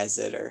 There's guys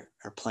that are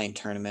playing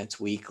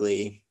tournaments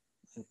weekly.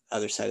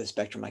 Other side of the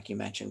spectrum, like you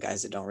mentioned,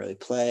 guys that don't really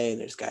play.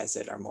 There's guys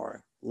that are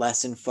more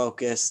lesson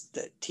focused,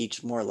 that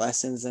teach more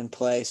lessons than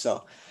play.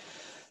 So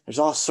there's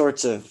all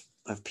sorts of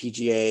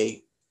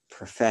PGA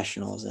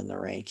professionals in the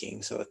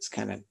ranking. So it's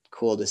kind of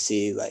cool to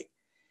see, like,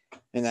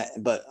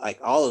 but like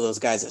all of those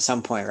guys at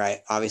some point,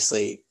 right?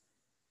 Obviously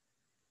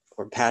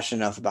were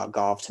passionate enough about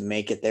golf to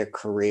make it their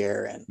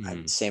career. And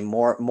I'd say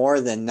more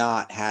than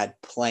not had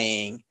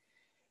playing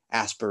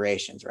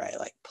aspirations, right?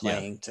 Like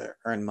playing to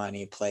earn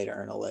money, play to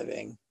earn a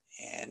living.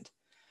 And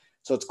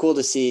so it's cool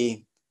to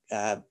see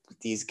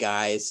these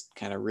guys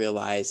kind of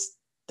realize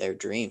their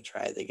dreams,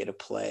 right? They get to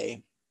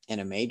play in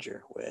a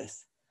major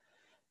with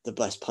the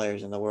best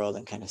players in the world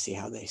and kind of see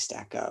how they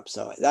stack up.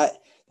 So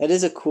that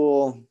is a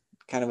cool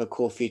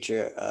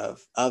feature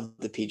of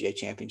the PGA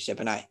Championship.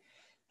 And I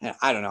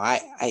don't know.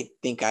 I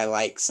think I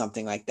like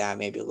something like that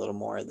maybe a little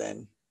more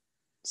than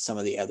some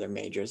of the other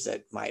majors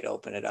that might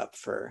open it up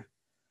for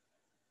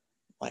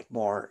like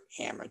more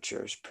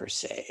amateurs per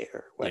se,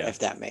 or what, if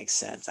that makes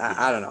sense.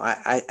 I don't know.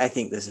 I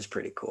think this is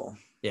pretty cool.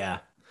 Yeah.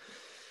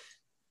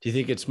 Do you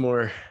think it's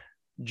more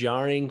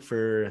jarring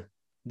for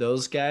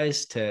those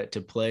guys to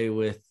play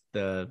with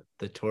the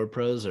tour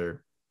pros,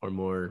 or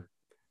more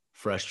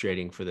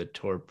frustrating for the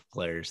tour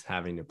players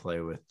having to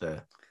play with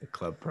the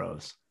club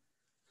pros?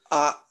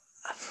 I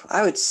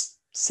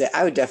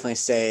would definitely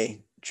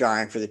say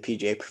jarring for the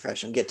PGA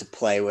professional, get to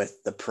play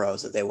with the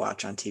pros that they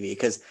watch on TV.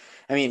 Because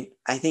I mean,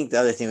 I think the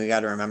other thing we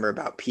got to remember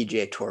about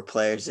PGA Tour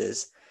players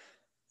is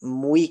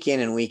week in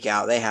and week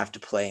out, they have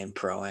to play in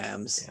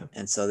pro-ams. Yeah.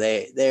 And so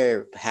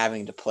they're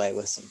having to play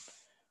with some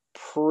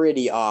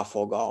pretty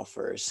awful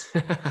golfers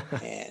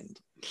and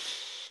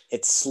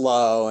it's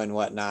slow and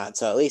whatnot.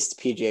 So at least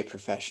the PGA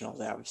professionals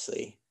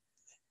obviously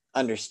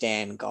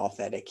understand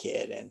golf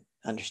etiquette and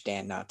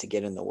understand not to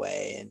get in the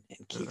way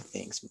and keep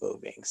things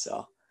moving.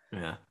 So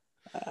yeah.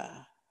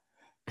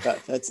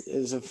 But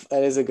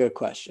that is a good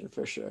question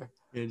for sure.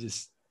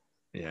 It's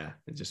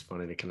just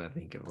funny to kind of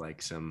think of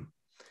like some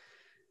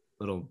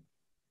little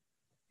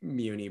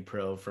Muni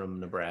pro from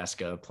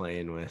Nebraska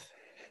playing with,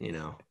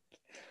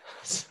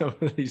 some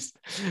of these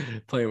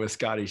playing with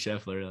Scotty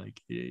Scheffler, like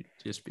he'd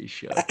just be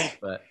shook.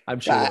 But I'm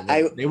sure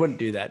they wouldn't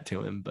do that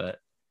to him. But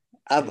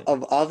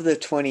of the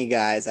 20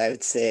 guys, I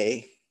would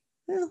say,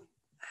 well,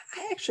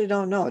 I actually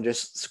don't know.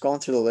 Just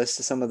scrolling through the list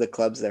of some of the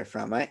clubs they're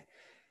from,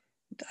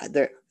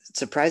 they're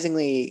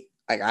surprisingly,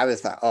 like I would have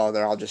thought, oh,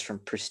 they're all just from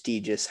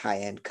prestigious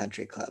high-end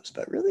country clubs,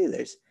 but really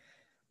there's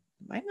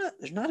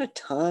not a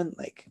ton.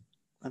 Like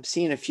I'm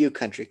seeing a few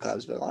country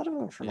clubs, but a lot of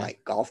them are from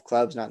like golf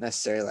clubs, not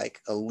necessarily like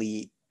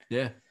elite,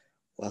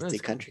 wealthy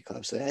country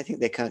clubs. So I think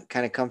they kind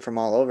of come from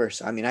all over.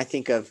 So I mean, I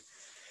think of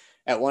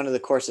at one of the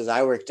courses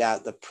I worked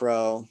at, the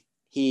pro,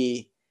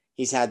 he's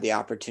had the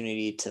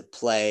opportunity to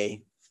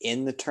play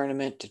in the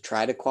tournament to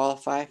try to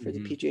qualify for the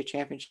PGA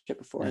Championship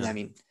before. And I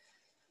mean,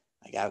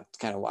 like it's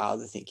kind of wild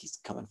to think he's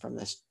coming from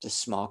this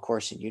small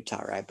course in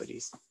Utah, right? But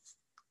he's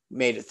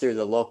made it through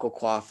the local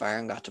qualifier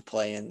and got to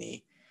play in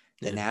the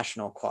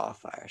national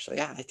qualifier. So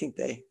yeah, I think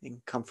they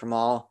can come from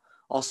all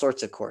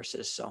sorts of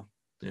courses. So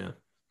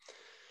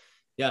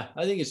yeah,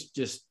 I think it's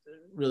just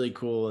really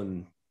cool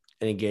and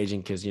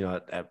engaging because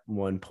at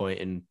one point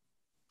in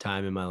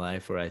time in my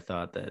life where I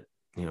thought that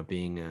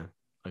being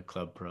a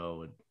club pro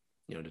would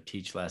to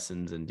teach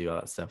lessons and do all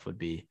that stuff would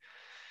be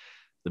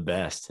the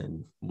best,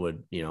 and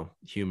would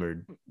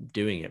humor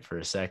doing it for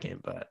a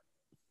second, but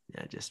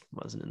it just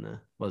wasn't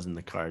in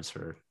the cards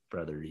for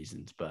other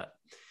reasons. But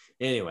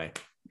anyway,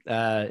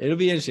 it'll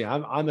be interesting.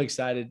 I'm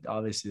excited.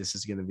 Obviously this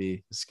is going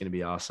to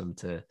be awesome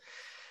to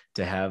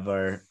have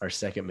our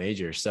second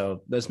major.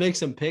 So let's make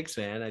some picks,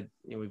 man.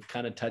 We've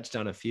kind of touched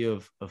on a few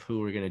of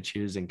who we're going to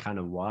choose and kind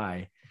of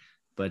why,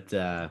 but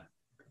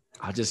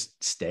I'll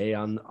just stay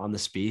on the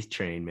Spieth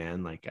train,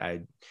 man. Like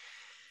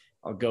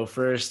I'll go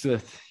first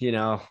with,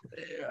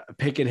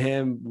 picking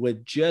him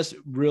with just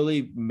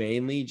really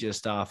mainly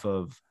just off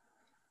of,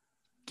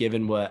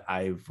 given what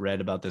I've read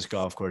about this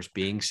golf course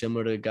being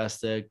similar to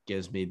Augusta,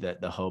 gives me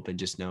the hope, and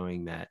just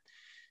knowing that,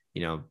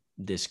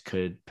 this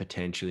could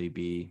potentially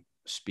be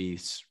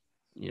Spieth's,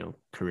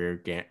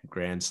 career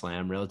Grand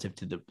Slam relative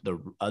to the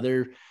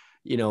other,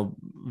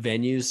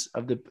 venues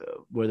of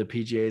where the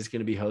PGA is going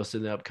to be hosted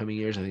in the upcoming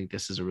years. I think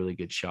this is a really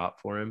good shot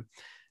for him.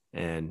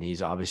 And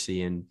he's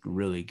obviously in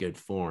really good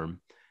form,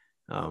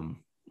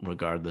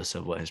 regardless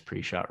of what his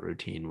pre-shot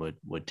routine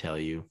would tell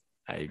you.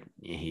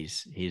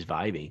 He's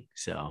vibing,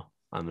 so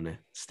I'm gonna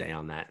stay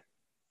on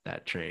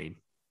that train.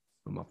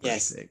 I'm up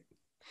pick.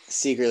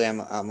 Secretly,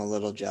 I'm a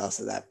little jealous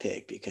of that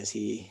pick because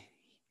he,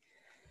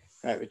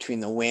 right between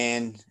the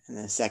win and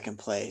the second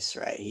place,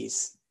 right?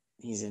 He's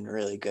in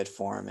really good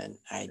form, and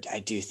I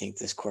do think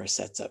this course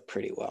sets up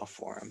pretty well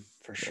for him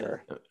for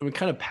sure. We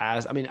kind of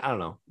passed. I mean, I don't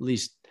know. At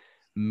least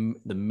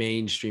the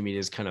mainstream media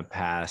is kind of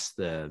past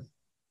the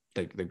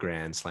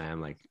Grand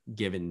Slam, like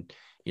given,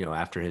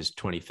 after his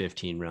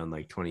 2015 run,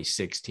 like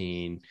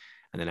 2016,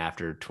 and then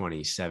after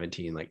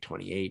 2017, like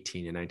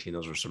 2018 and 19,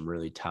 those were some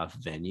really tough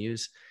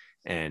venues.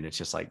 And it's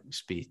just like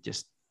Spieth,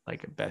 just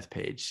like a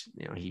Bethpage,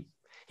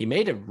 he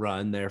made a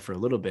run there for a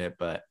little bit,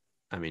 but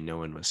I mean, no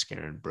one was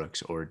scaring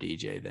Brooks or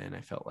DJ then,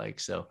 I felt like.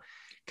 So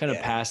kind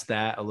of past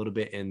that a little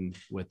bit in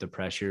with the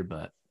pressure,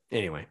 but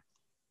anyway,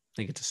 I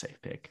think it's a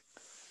safe pick.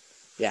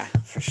 Yeah,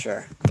 for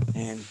sure.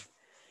 And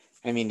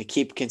I mean, to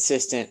keep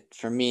consistent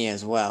for me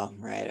as well,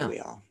 right? We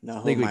all know who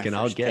I think we can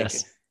all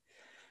guess.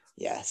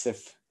 Yes.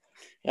 If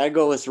I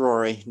go with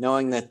Rory,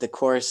 knowing that the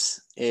course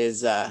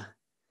is,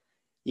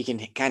 you can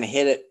kind of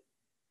hit it.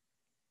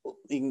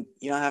 You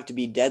don't have to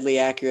be deadly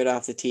accurate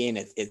off the tee, and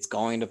it's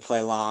going to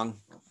play long.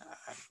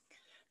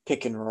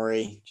 Picking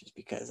Rory just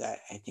because I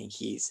think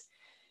he's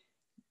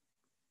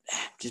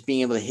just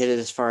being able to hit it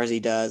as far as he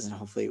does, and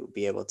hopefully we'll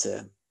be able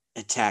to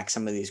attack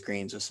some of these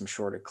greens with some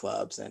shorter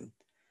clubs. And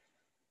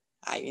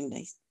I mean,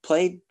 they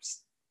played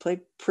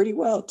pretty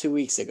well 2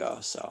 weeks ago.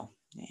 So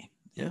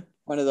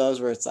one of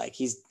those where it's like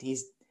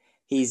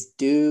he's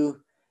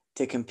due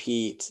to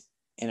compete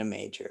in a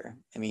major.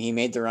 I mean, he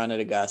made the run at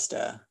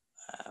Augusta,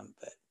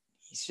 but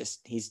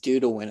he's due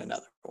to win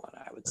another one,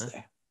 I would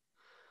say.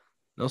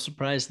 No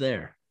surprise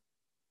there.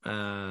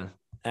 I'm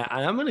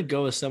going to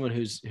go with someone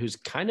who's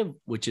kind of,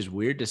 which is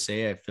weird to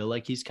say. I feel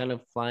like he's kind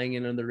of flying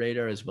in under the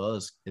radar as well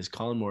as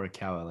Colin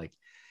Morikawa. Like,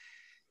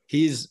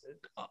 he's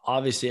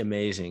obviously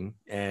amazing.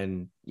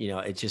 And,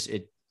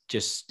 it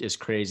just is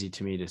crazy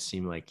to me to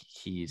seem like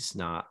he's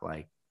not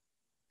like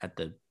at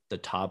the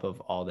top of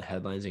all the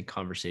headlines and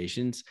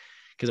conversations.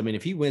 Because, I mean,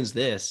 if he wins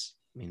this,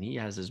 I mean, he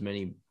has as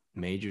many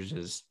majors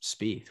as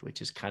Spieth,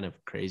 which is kind of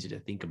crazy to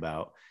think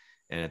about.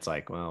 And it's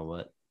like,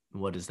 well,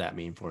 what does that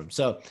mean for him?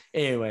 So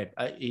anyway,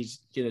 he's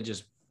going to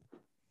just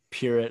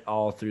pure it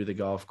all through the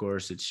golf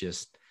course. It's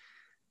just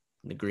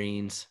the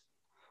greens.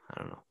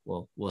 I don't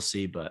know. We'll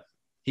see, but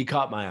he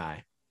caught my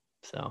eye.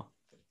 So,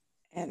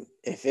 and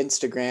if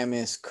Instagram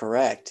is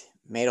correct,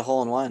 made a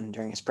hole in one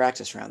during his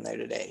practice round there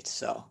today.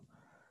 So,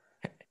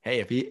 hey,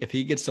 if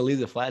he gets to leave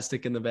the flat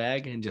stick in the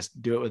bag and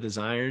just do it with his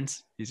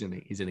irons, he's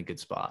in a good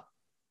spot.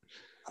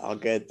 All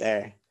good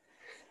there.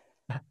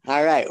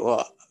 All right.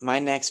 Well, my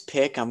next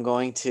pick, I'm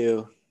going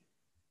to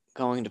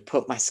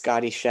put my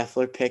Scotty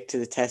Scheffler pick to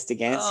the test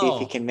again. See if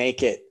he can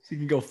make it. So you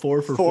can go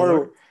 4 for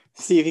 4.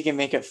 See if he can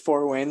make it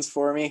 4 wins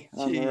for me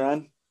on the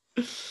run.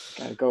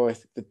 Got to go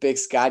with the big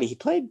Scotty. He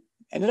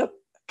ended up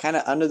kind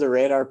of under the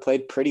radar,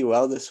 played pretty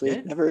well this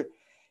week. Yeah.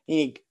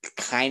 He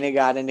kind of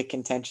got into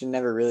contention,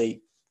 never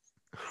really,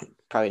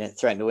 probably didn't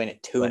threaten to win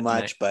it too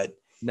much, but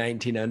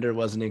 19 under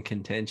wasn't in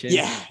contention.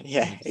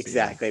 Yeah,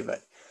 exactly.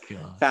 But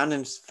found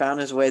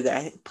his way there.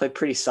 I played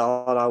pretty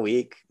solid all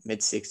week,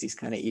 mid-60s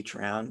kind of each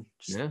round.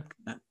 Just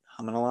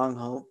humming along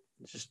home.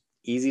 Just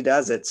easy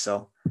does it.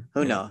 So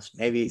who knows?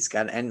 Maybe he's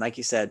got, and like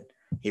you said,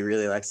 he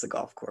really likes the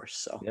golf course.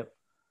 So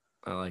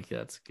I like that.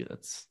 That's good.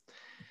 That's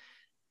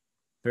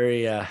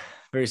very,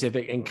 very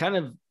specific. And kind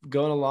of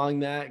going along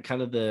that,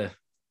 kind of the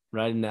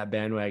riding that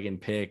bandwagon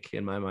pick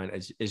in my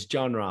mind is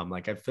Jon Rahm.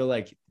 Like, I feel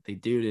like the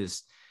dude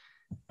is,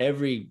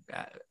 every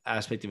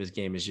aspect of his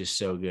game is just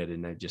so good.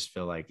 And I just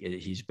feel like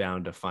he's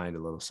bound to find a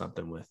little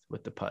something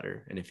with the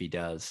putter. And if he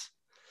does,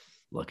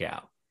 look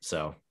out.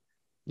 So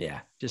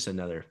yeah, just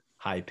another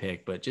high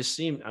pick, but just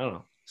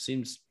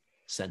seems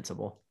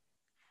sensible.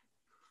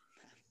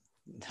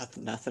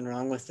 Nothing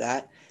wrong with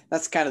that.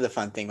 That's kind of the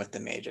fun thing with the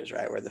majors,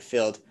 right? Where the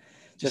field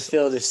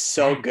is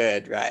so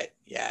good, right?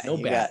 Yeah. No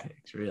bad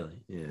picks,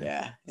 really.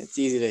 Yeah. It's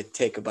easy to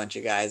take a bunch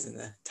of guys in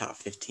the top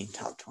 15,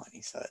 top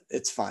 20. So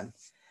it's fun.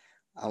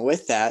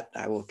 With that,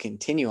 I will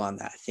continue on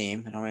that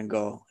theme, and I'm going to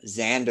go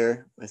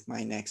Xander with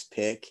my next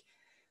pick.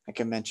 Like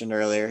I mentioned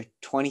earlier,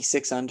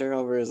 26 under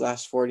over his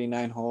last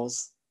 49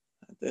 holes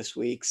this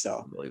week.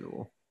 So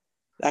unbelievable.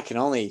 That can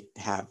only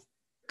have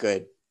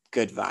good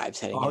vibes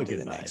heading into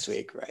the next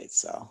week, right?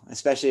 So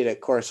especially at a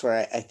course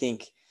where I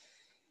think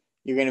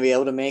you're going to be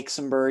able to make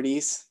some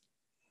birdies.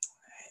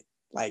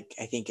 Like,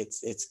 I think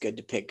it's good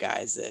to pick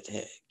guys that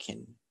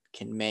can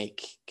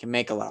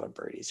make a lot of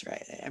birdies,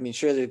 right? I mean,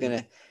 sure, there's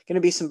gonna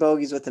be some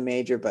bogeys with the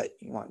major, but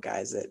you want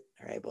guys that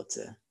are able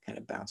to kind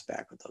of bounce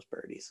back with those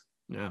birdies.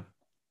 Yeah,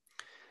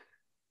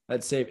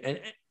 that's safe.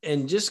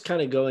 And just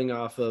kind of going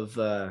off of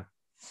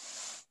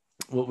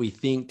what we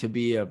think to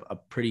be a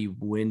pretty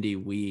windy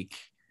week,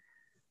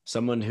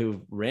 someone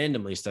who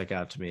randomly stuck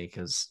out to me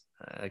because,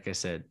 like I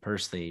said,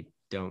 personally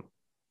don't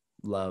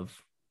love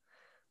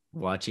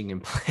watching him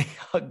play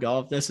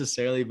golf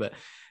necessarily, but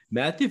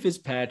Matthew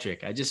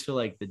Fitzpatrick, I just feel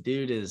like the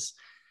dude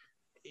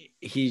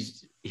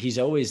he's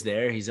always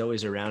there. He's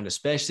always around,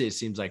 especially it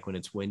seems like when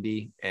it's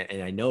windy.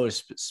 And I know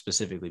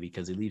specifically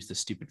because he leaves the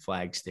stupid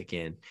flag stick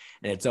in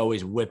and it's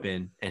always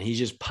whipping and he's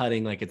just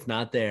putting like it's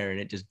not there. And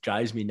it just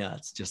drives me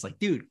nuts. Just like,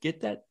 dude,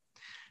 get that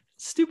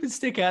stupid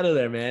stick out of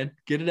there, man.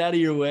 Get it out of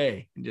your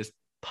way and just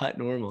putt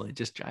normal. It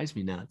just drives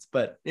me nuts.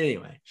 But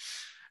anyway,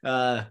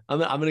 I'm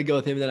gonna go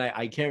with him. Then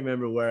I can't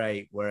remember where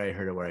I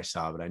heard it, where I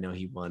saw it, but I know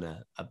he won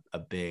a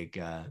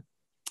big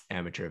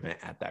amateur event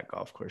at that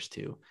golf course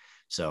too.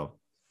 So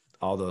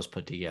all those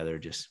put together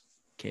just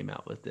came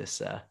out with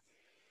this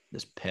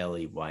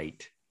paley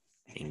white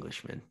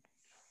Englishman.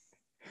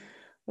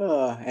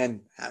 And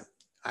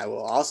I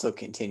will also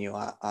continue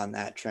on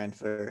that trend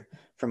for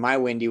my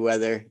windy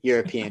weather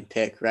European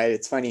pick. Right?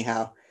 It's funny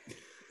how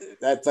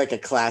that's like a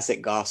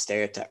classic golf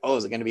stereotype. Oh,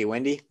 is it going to be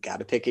windy? Got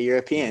to pick a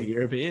European.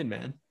 European,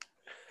 man.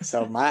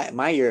 So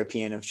my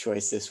European of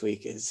choice this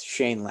week is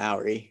Shane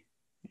Lowry,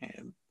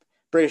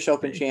 British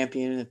Open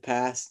champion in the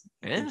past.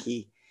 I think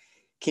he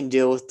can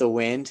deal with the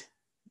wind,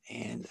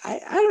 and I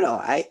don't know.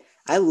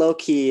 I low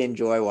key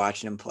enjoy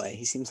watching him play.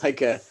 He seems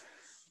like a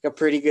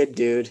pretty good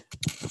dude,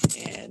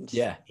 and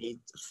he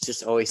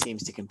just always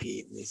seems to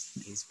compete in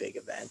these big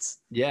events.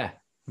 Yeah,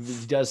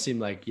 he does seem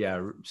like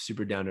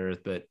super down to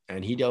earth,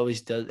 and he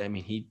always does. I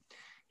mean,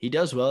 he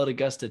does well at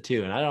Augusta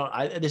too.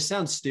 And this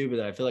sounds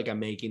stupid. I feel like I'm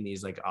making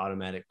these like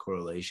automatic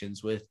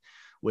correlations with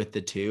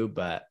the two.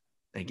 But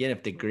again,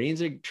 if the greens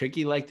are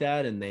tricky like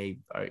that and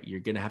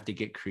you're going to have to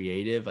get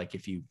creative. Like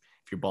if your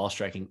ball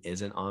striking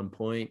isn't on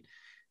point,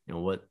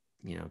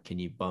 can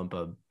you bump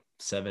a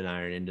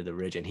 7-iron into the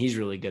ridge, and he's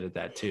really good at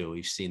that too.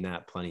 We've seen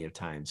that plenty of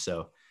times.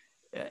 So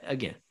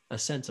again, a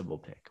sensible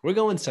pick. We're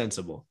going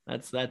sensible.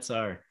 That's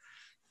our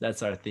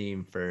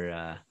theme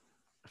for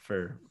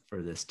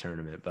this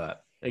tournament.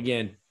 But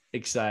again,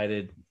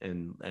 excited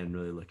and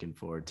really looking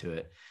forward to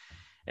it.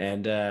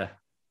 And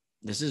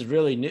this is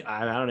really new.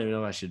 I don't even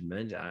know if I should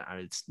mention.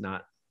 It's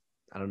not.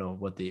 I don't know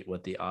what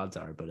the odds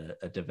are, but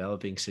a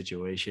developing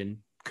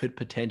situation could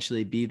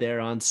potentially be there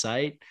on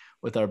site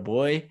with our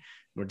boy.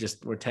 We're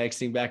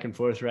texting back and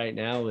forth right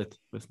now with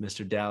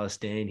Mr. Dallas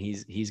Dane.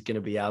 He's going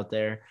to be out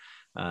there,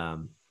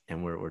 and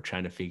we're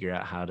trying to figure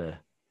out how to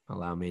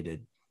allow me to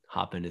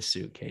hop in his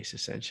suitcase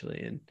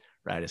essentially and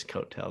ride his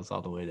coattails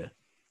all the way to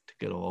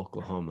good old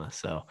Oklahoma.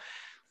 So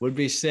would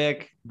be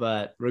sick,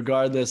 but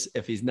regardless,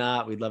 if he's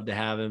not, we'd love to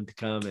have him to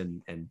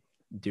come and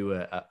do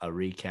a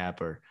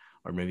recap or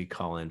maybe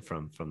call in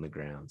from the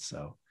ground.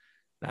 So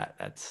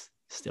that's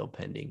still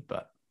pending,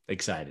 but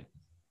excited.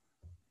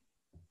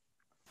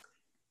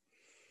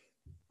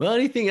 Well,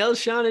 anything else,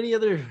 Shawn? Any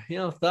other,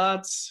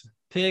 thoughts,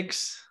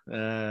 picks,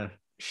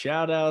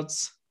 shout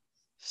outs,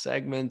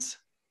 segments?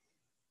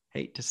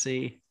 Hate to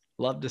see,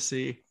 love to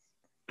see.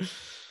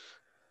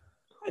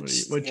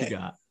 What you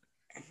got?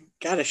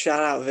 Got to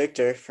shout out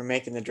Victor for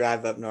making the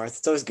drive up north.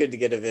 It's always good to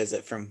get a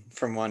visit from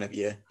one of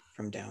you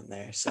from down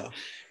there. So,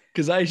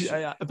 because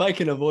if I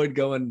can avoid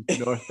going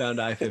northbound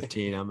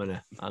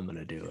I-15, I'm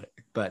gonna do it.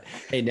 But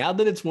hey, now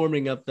that it's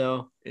warming up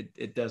though,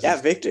 it doesn't.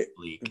 Yeah,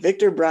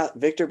 Victor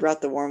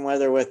brought the warm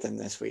weather with him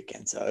this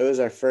weekend, so it was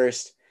our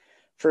first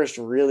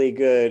really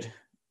good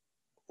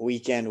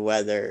weekend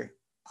weather,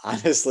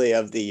 honestly,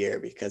 of the year,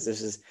 because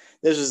this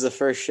was the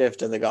first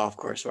shift of the golf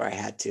course where I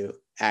had to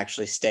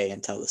actually stay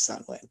until the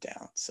sun went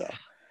down. So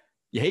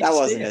that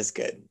wasn't as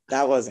good.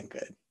 That wasn't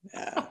good.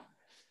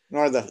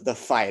 Nor the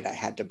fight I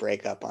had to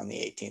break up on the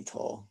 18th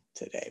hole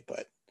today.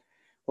 But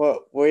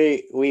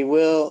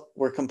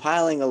we're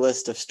compiling a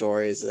list of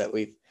stories that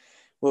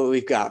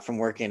we've got from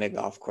working at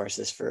golf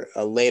courses for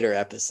a later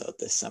episode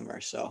this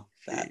summer. So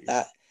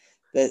that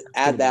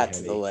add that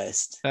to the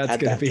list. That's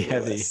going to be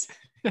heavy.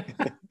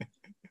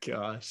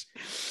 Gosh.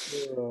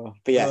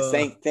 But yeah,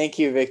 thank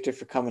you, Victor,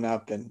 for coming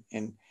up and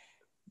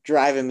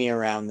driving me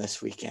around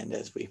this weekend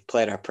as we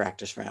played our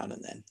practice round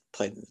and then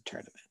played in the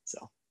tournament.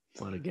 So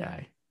what a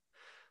guy.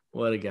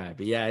 But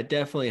yeah, it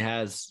definitely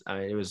has.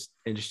 It was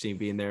interesting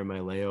being there in my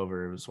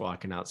layover. I was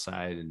walking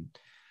outside and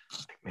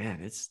like,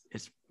 man, it's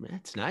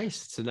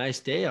nice. It's a nice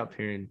day up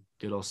here in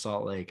good old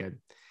Salt Lake. I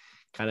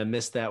kind of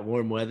missed that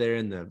warm weather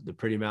and the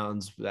pretty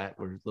mountains that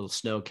were a little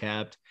snow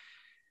capped.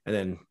 And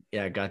then,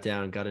 yeah, I got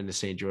into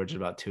St. George at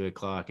about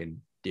 2:00, and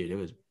dude, it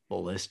was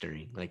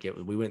blistering. Like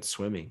we went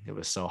swimming. It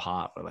was so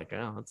hot. We're like,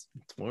 oh, it's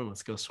warm.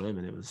 Let's go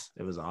swimming. It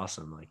was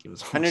awesome. Like it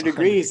was 100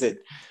 degrees at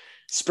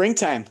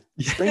springtime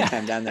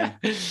down there.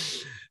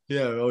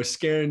 Yeah, I was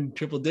scaring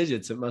triple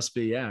digits. It must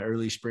be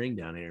early spring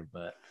down here.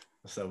 But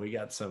so we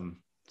got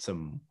some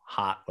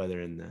hot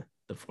weather in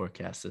the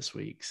forecast this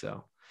week.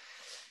 So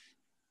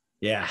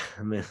yeah,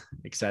 I'm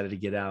excited to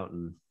get out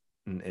and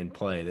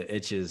play. The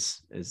itch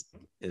is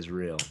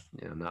real.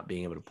 Not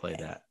being able to play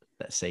that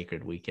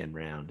sacred weekend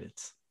round.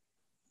 It's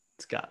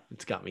got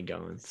me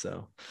going.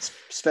 So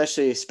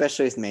especially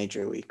with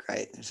major week,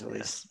 right? There's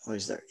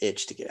always their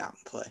itch to get out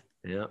and play.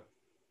 Yeah,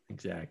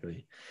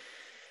 exactly.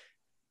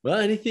 Well,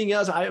 anything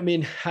else? I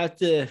mean,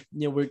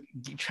 we're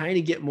trying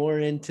to get more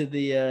into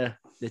the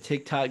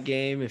TikTok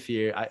game.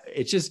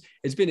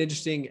 It's been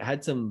interesting. I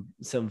had some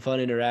fun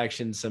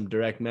interactions, some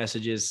direct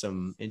messages,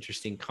 some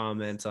interesting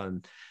comments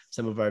on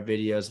some of our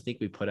videos. I think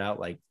we put out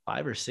like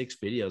 5 or 6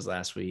 videos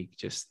last week.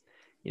 Just,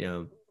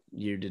 you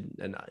did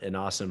an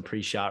awesome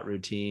pre-shot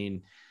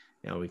routine.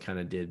 We kind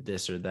of did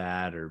this or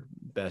that, or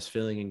best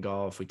feeling in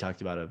golf. We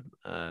talked about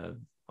my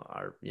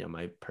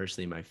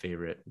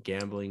favorite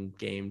gambling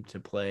game to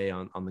play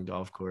on the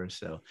golf course.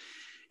 So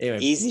anyway,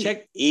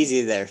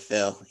 easy there,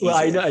 Phil. Well,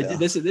 I know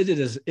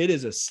it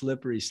is a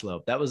slippery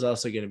slope. That was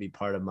also going to be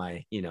part of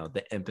my,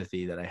 the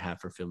empathy that I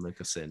have for Phil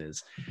Mickelson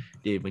is,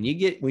 dude, when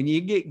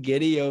you get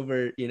giddy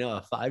over,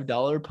 a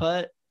 $5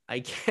 putt, I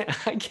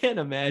can't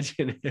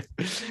imagine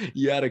if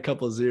you had a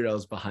couple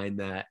zeros behind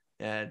that.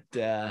 And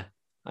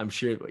I'm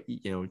sure,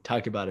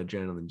 talk about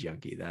adrenaline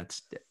junkie.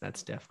 That's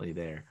definitely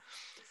there.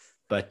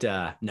 But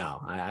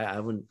no, I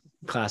wouldn't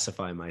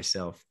classify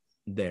myself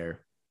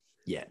there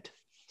yet.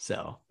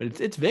 So, but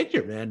it's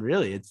Victor, man.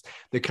 Really, it's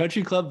the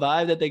country club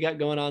vibe that they got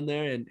going on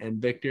there, and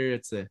Victor.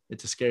 It's a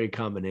scary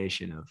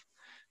combination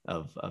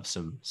of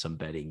some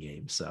betting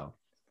games. So,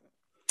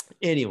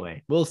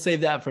 anyway, we'll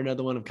save that for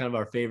another one of kind of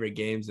our favorite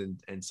games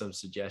and some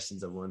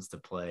suggestions of ones to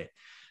play,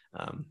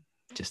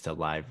 just to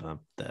liven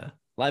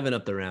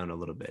up the round a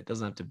little bit. It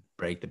doesn't have to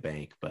break the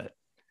bank, but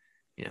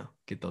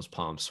get those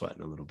palms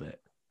sweating a little bit,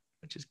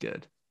 which is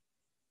good.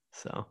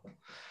 So,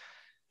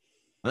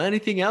 well,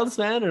 anything else,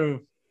 man,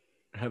 or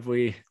have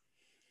we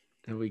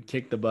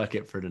kicked the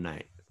bucket for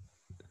tonight?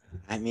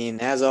 I mean,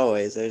 as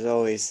always, there's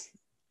always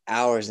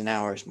hours and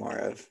hours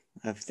more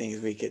of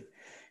things we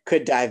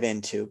could dive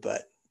into,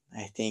 but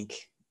I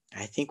think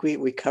I think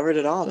we covered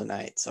it all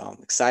tonight. So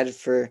I'm excited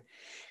for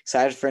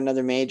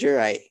another major.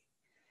 I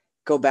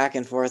go back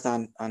and forth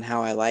on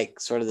how I like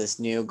sort of this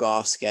new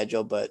golf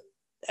schedule, but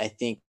I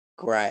think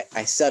where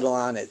I settle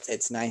on it,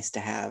 it's nice to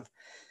have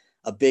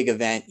a big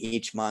event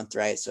each month,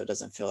 right? So it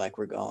doesn't feel like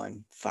we're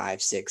going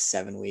 5, 6,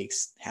 7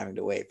 weeks having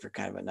to wait for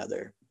kind of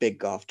another big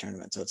golf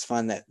tournament. So it's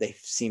fun that they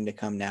seem to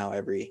come now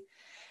every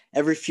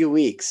few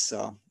weeks.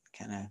 So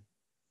kind of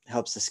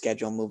helps the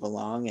schedule move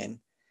along, and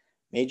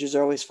majors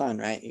are always fun,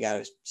 right? You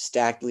got a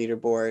stacked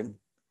leaderboard.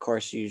 Of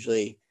course,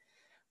 usually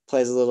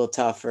plays a little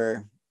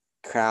tougher.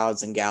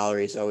 Crowds and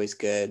galleries always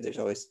good. There's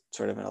always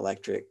sort of an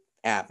electric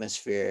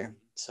atmosphere.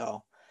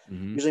 So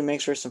usually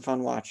makes for some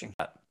fun watching.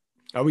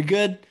 Are we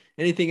good?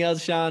 Anything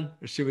else, Shawn?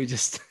 Or should we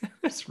just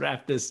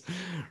wrap this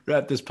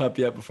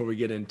puppy up before we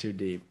get in too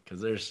deep?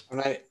 Because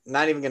I'm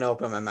not even going to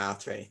open my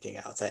mouth for anything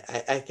else.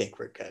 I think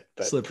we're good,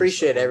 but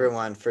appreciate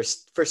everyone for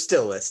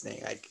still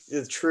listening. Like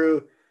the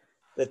true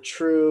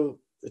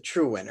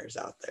winners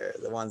out there,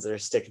 the ones that are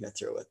sticking it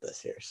through with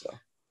us here. So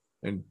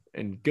and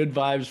good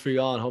vibes for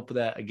y'all, and hope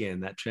that again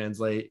that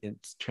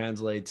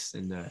translates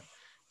into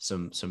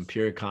some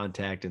pure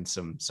contact and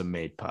some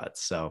made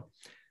putts. So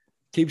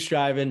keep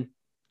striving,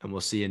 and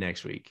we'll see you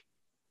next week.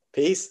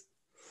 Peace.